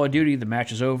 Call of Duty, the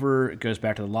match is over, it goes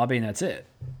back to the lobby, and that's it.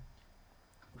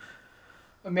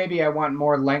 Maybe I want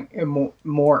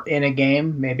more in a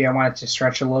game. Maybe I want it to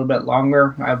stretch a little bit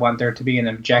longer. I want there to be an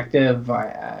objective.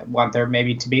 I want there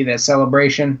maybe to be that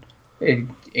celebration. It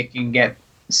can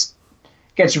gets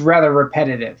rather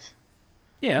repetitive.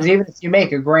 Yeah. Because even if you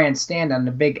make a grand stand on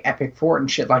the big epic fort and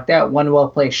shit like that, one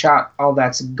well-placed shot, all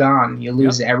that's gone. You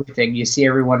lose everything. You see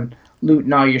everyone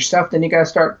looting all your stuff, then you got to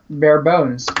start bare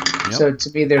bones. Yep. So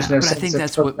to me, there's no sense of progression. I think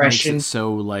that's what makes it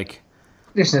so, like...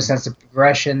 There's no sense of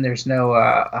progression. There's no...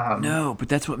 No, but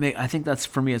that's what I think that's,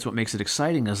 for me, it's what makes it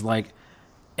exciting, is like,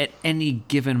 at any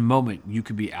given moment, you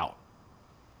could be out.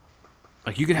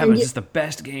 Like, you could have just the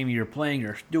best game you're playing,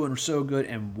 you're doing so good,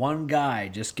 and one guy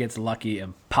just gets lucky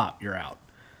and pop, you're out.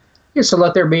 Yeah, so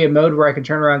let there be a mode where I can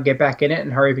turn around, get back in it,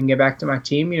 and hurry up and get back to my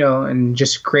team, and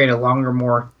just create a longer,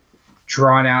 more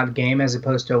drawn-out game as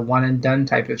opposed to a one-and-done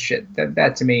type of shit.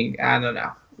 That to me, I don't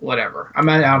know. Whatever.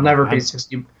 I'll never pay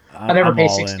 60... I'll never pay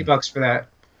 $60 for that.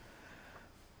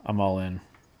 I'm all in.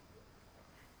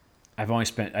 I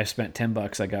spent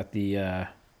 $10. I got the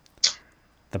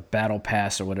battle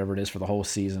pass or whatever it is for the whole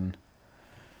season.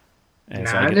 And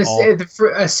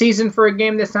a season for a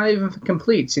game that's not even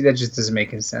complete. See, that just doesn't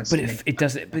make any sense. But if it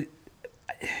doesn't, but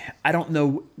I don't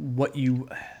know what you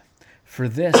for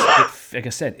this. Like I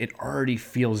said, it already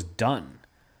feels done,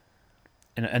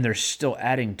 and they're still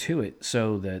adding to it.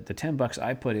 So the $10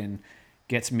 I put in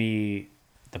gets me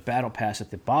the battle pass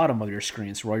at the bottom of your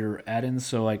screen. So all your add-ins.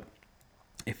 So like,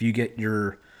 if you get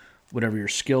your whatever your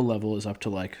skill level is up to,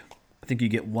 like, I think you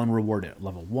get one reward at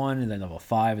level 1, and then level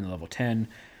 5, and then level 10.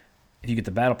 If you get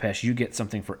the battle pass, you get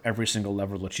something for every single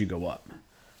level that you go up.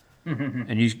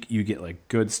 And you get like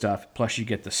good stuff. Plus you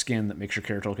get the skin that makes your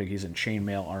character look like he's in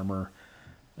chainmail armor.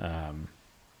 And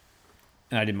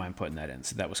I didn't mind putting that in,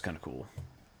 so that was kind of cool.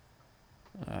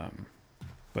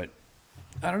 But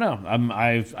I don't know.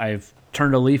 I've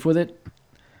turned a leaf with it.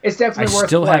 It's definitely worth I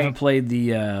still playing. haven't played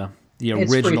the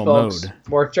It's original free, folks. mode.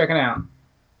 Worth checking out.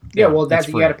 Yeah, well, that's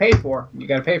what you got to pay for. You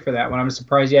got to pay for that one. I'm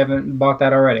surprised you haven't bought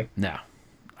that already. No.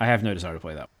 I have no desire to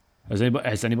play that.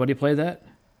 Has anybody played that?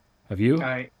 Have you?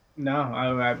 No,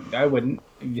 I wouldn't.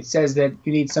 It says that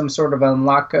you need some sort of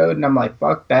unlock code, and I'm like,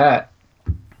 fuck that.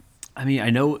 I mean,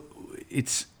 I know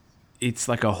it's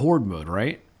like a horde mode,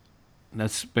 right?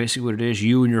 That's basically what it is.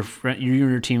 You and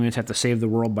your teammates have to save the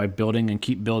world by building and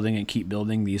keep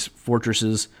building these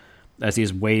fortresses as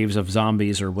these waves of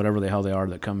zombies or whatever the hell they are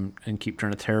that come and keep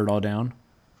trying to tear it all down.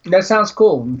 That sounds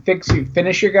cool.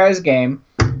 Finish your guys' game.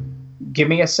 Give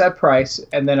me a set price,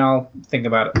 and then I'll think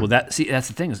about it. Well, that's the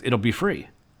thing, is it'll be free.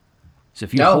 So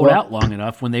if you hold out long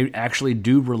enough, when they actually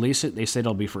do release it, they say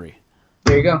it'll be free.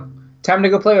 There you go. Time to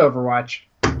go play Overwatch.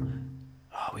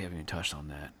 Oh, we haven't even touched on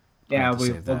that. Yeah,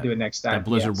 we'll do it next time. That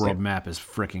Blizzard World map is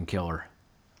freaking killer.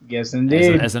 Yes,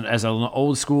 indeed. As an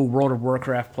old school World of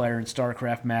Warcraft player and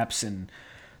StarCraft maps and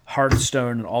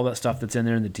Hearthstone and all that stuff that's in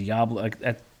there, and the Diablo, like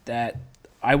that.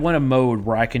 I want a mode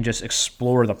where I can just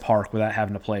explore the park without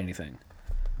having to play anything.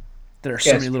 There are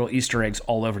so many little Easter eggs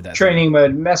all over that. Training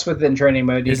mode. Mess with it in training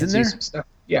mode. You Isn't can there? see some stuff.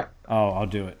 Yeah. Oh, I'll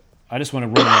do it. I just want to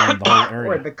run around the whole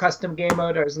area. Or the custom game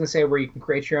mode. I was going to say where you can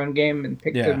create your own game and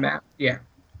pick the map. Yeah.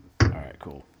 All right,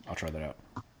 cool. I'll try that out.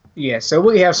 Yeah, so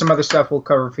we have some other stuff we'll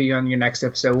cover for you on your next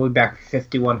episode. We'll be back for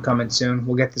 51 coming soon.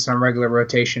 We'll get this on regular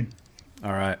rotation.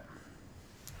 All right.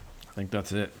 I think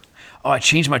that's it. Oh, I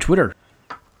changed my Twitter.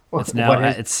 It's now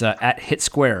at Hit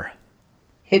Square.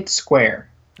 Hit Square.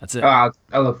 That's it. I'll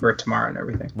look for it tomorrow and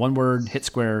everything. One word, Hit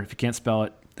Square. If you can't spell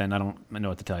it, then I don't know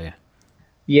what to tell you.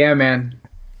 Yeah, man.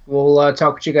 We'll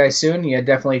talk with you guys soon. Yeah,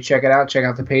 definitely check it out. Check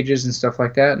out the pages and stuff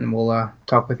like that, and we'll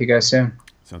talk with you guys soon.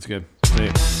 Sounds good. See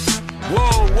you.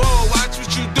 Whoa, watch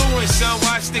what you doing, son.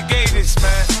 Watch the gators,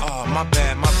 man. Oh, my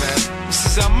bad. This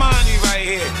is Armani right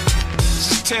here.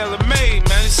 This is tailor-made,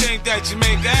 man. This ain't that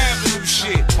Jamaica Avenue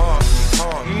shit.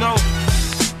 You know,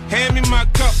 hand me my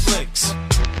cufflinks.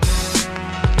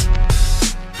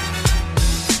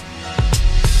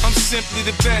 I'm simply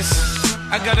the best.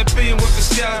 I got a billion worth of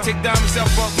style. I take diamonds out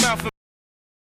of mouth.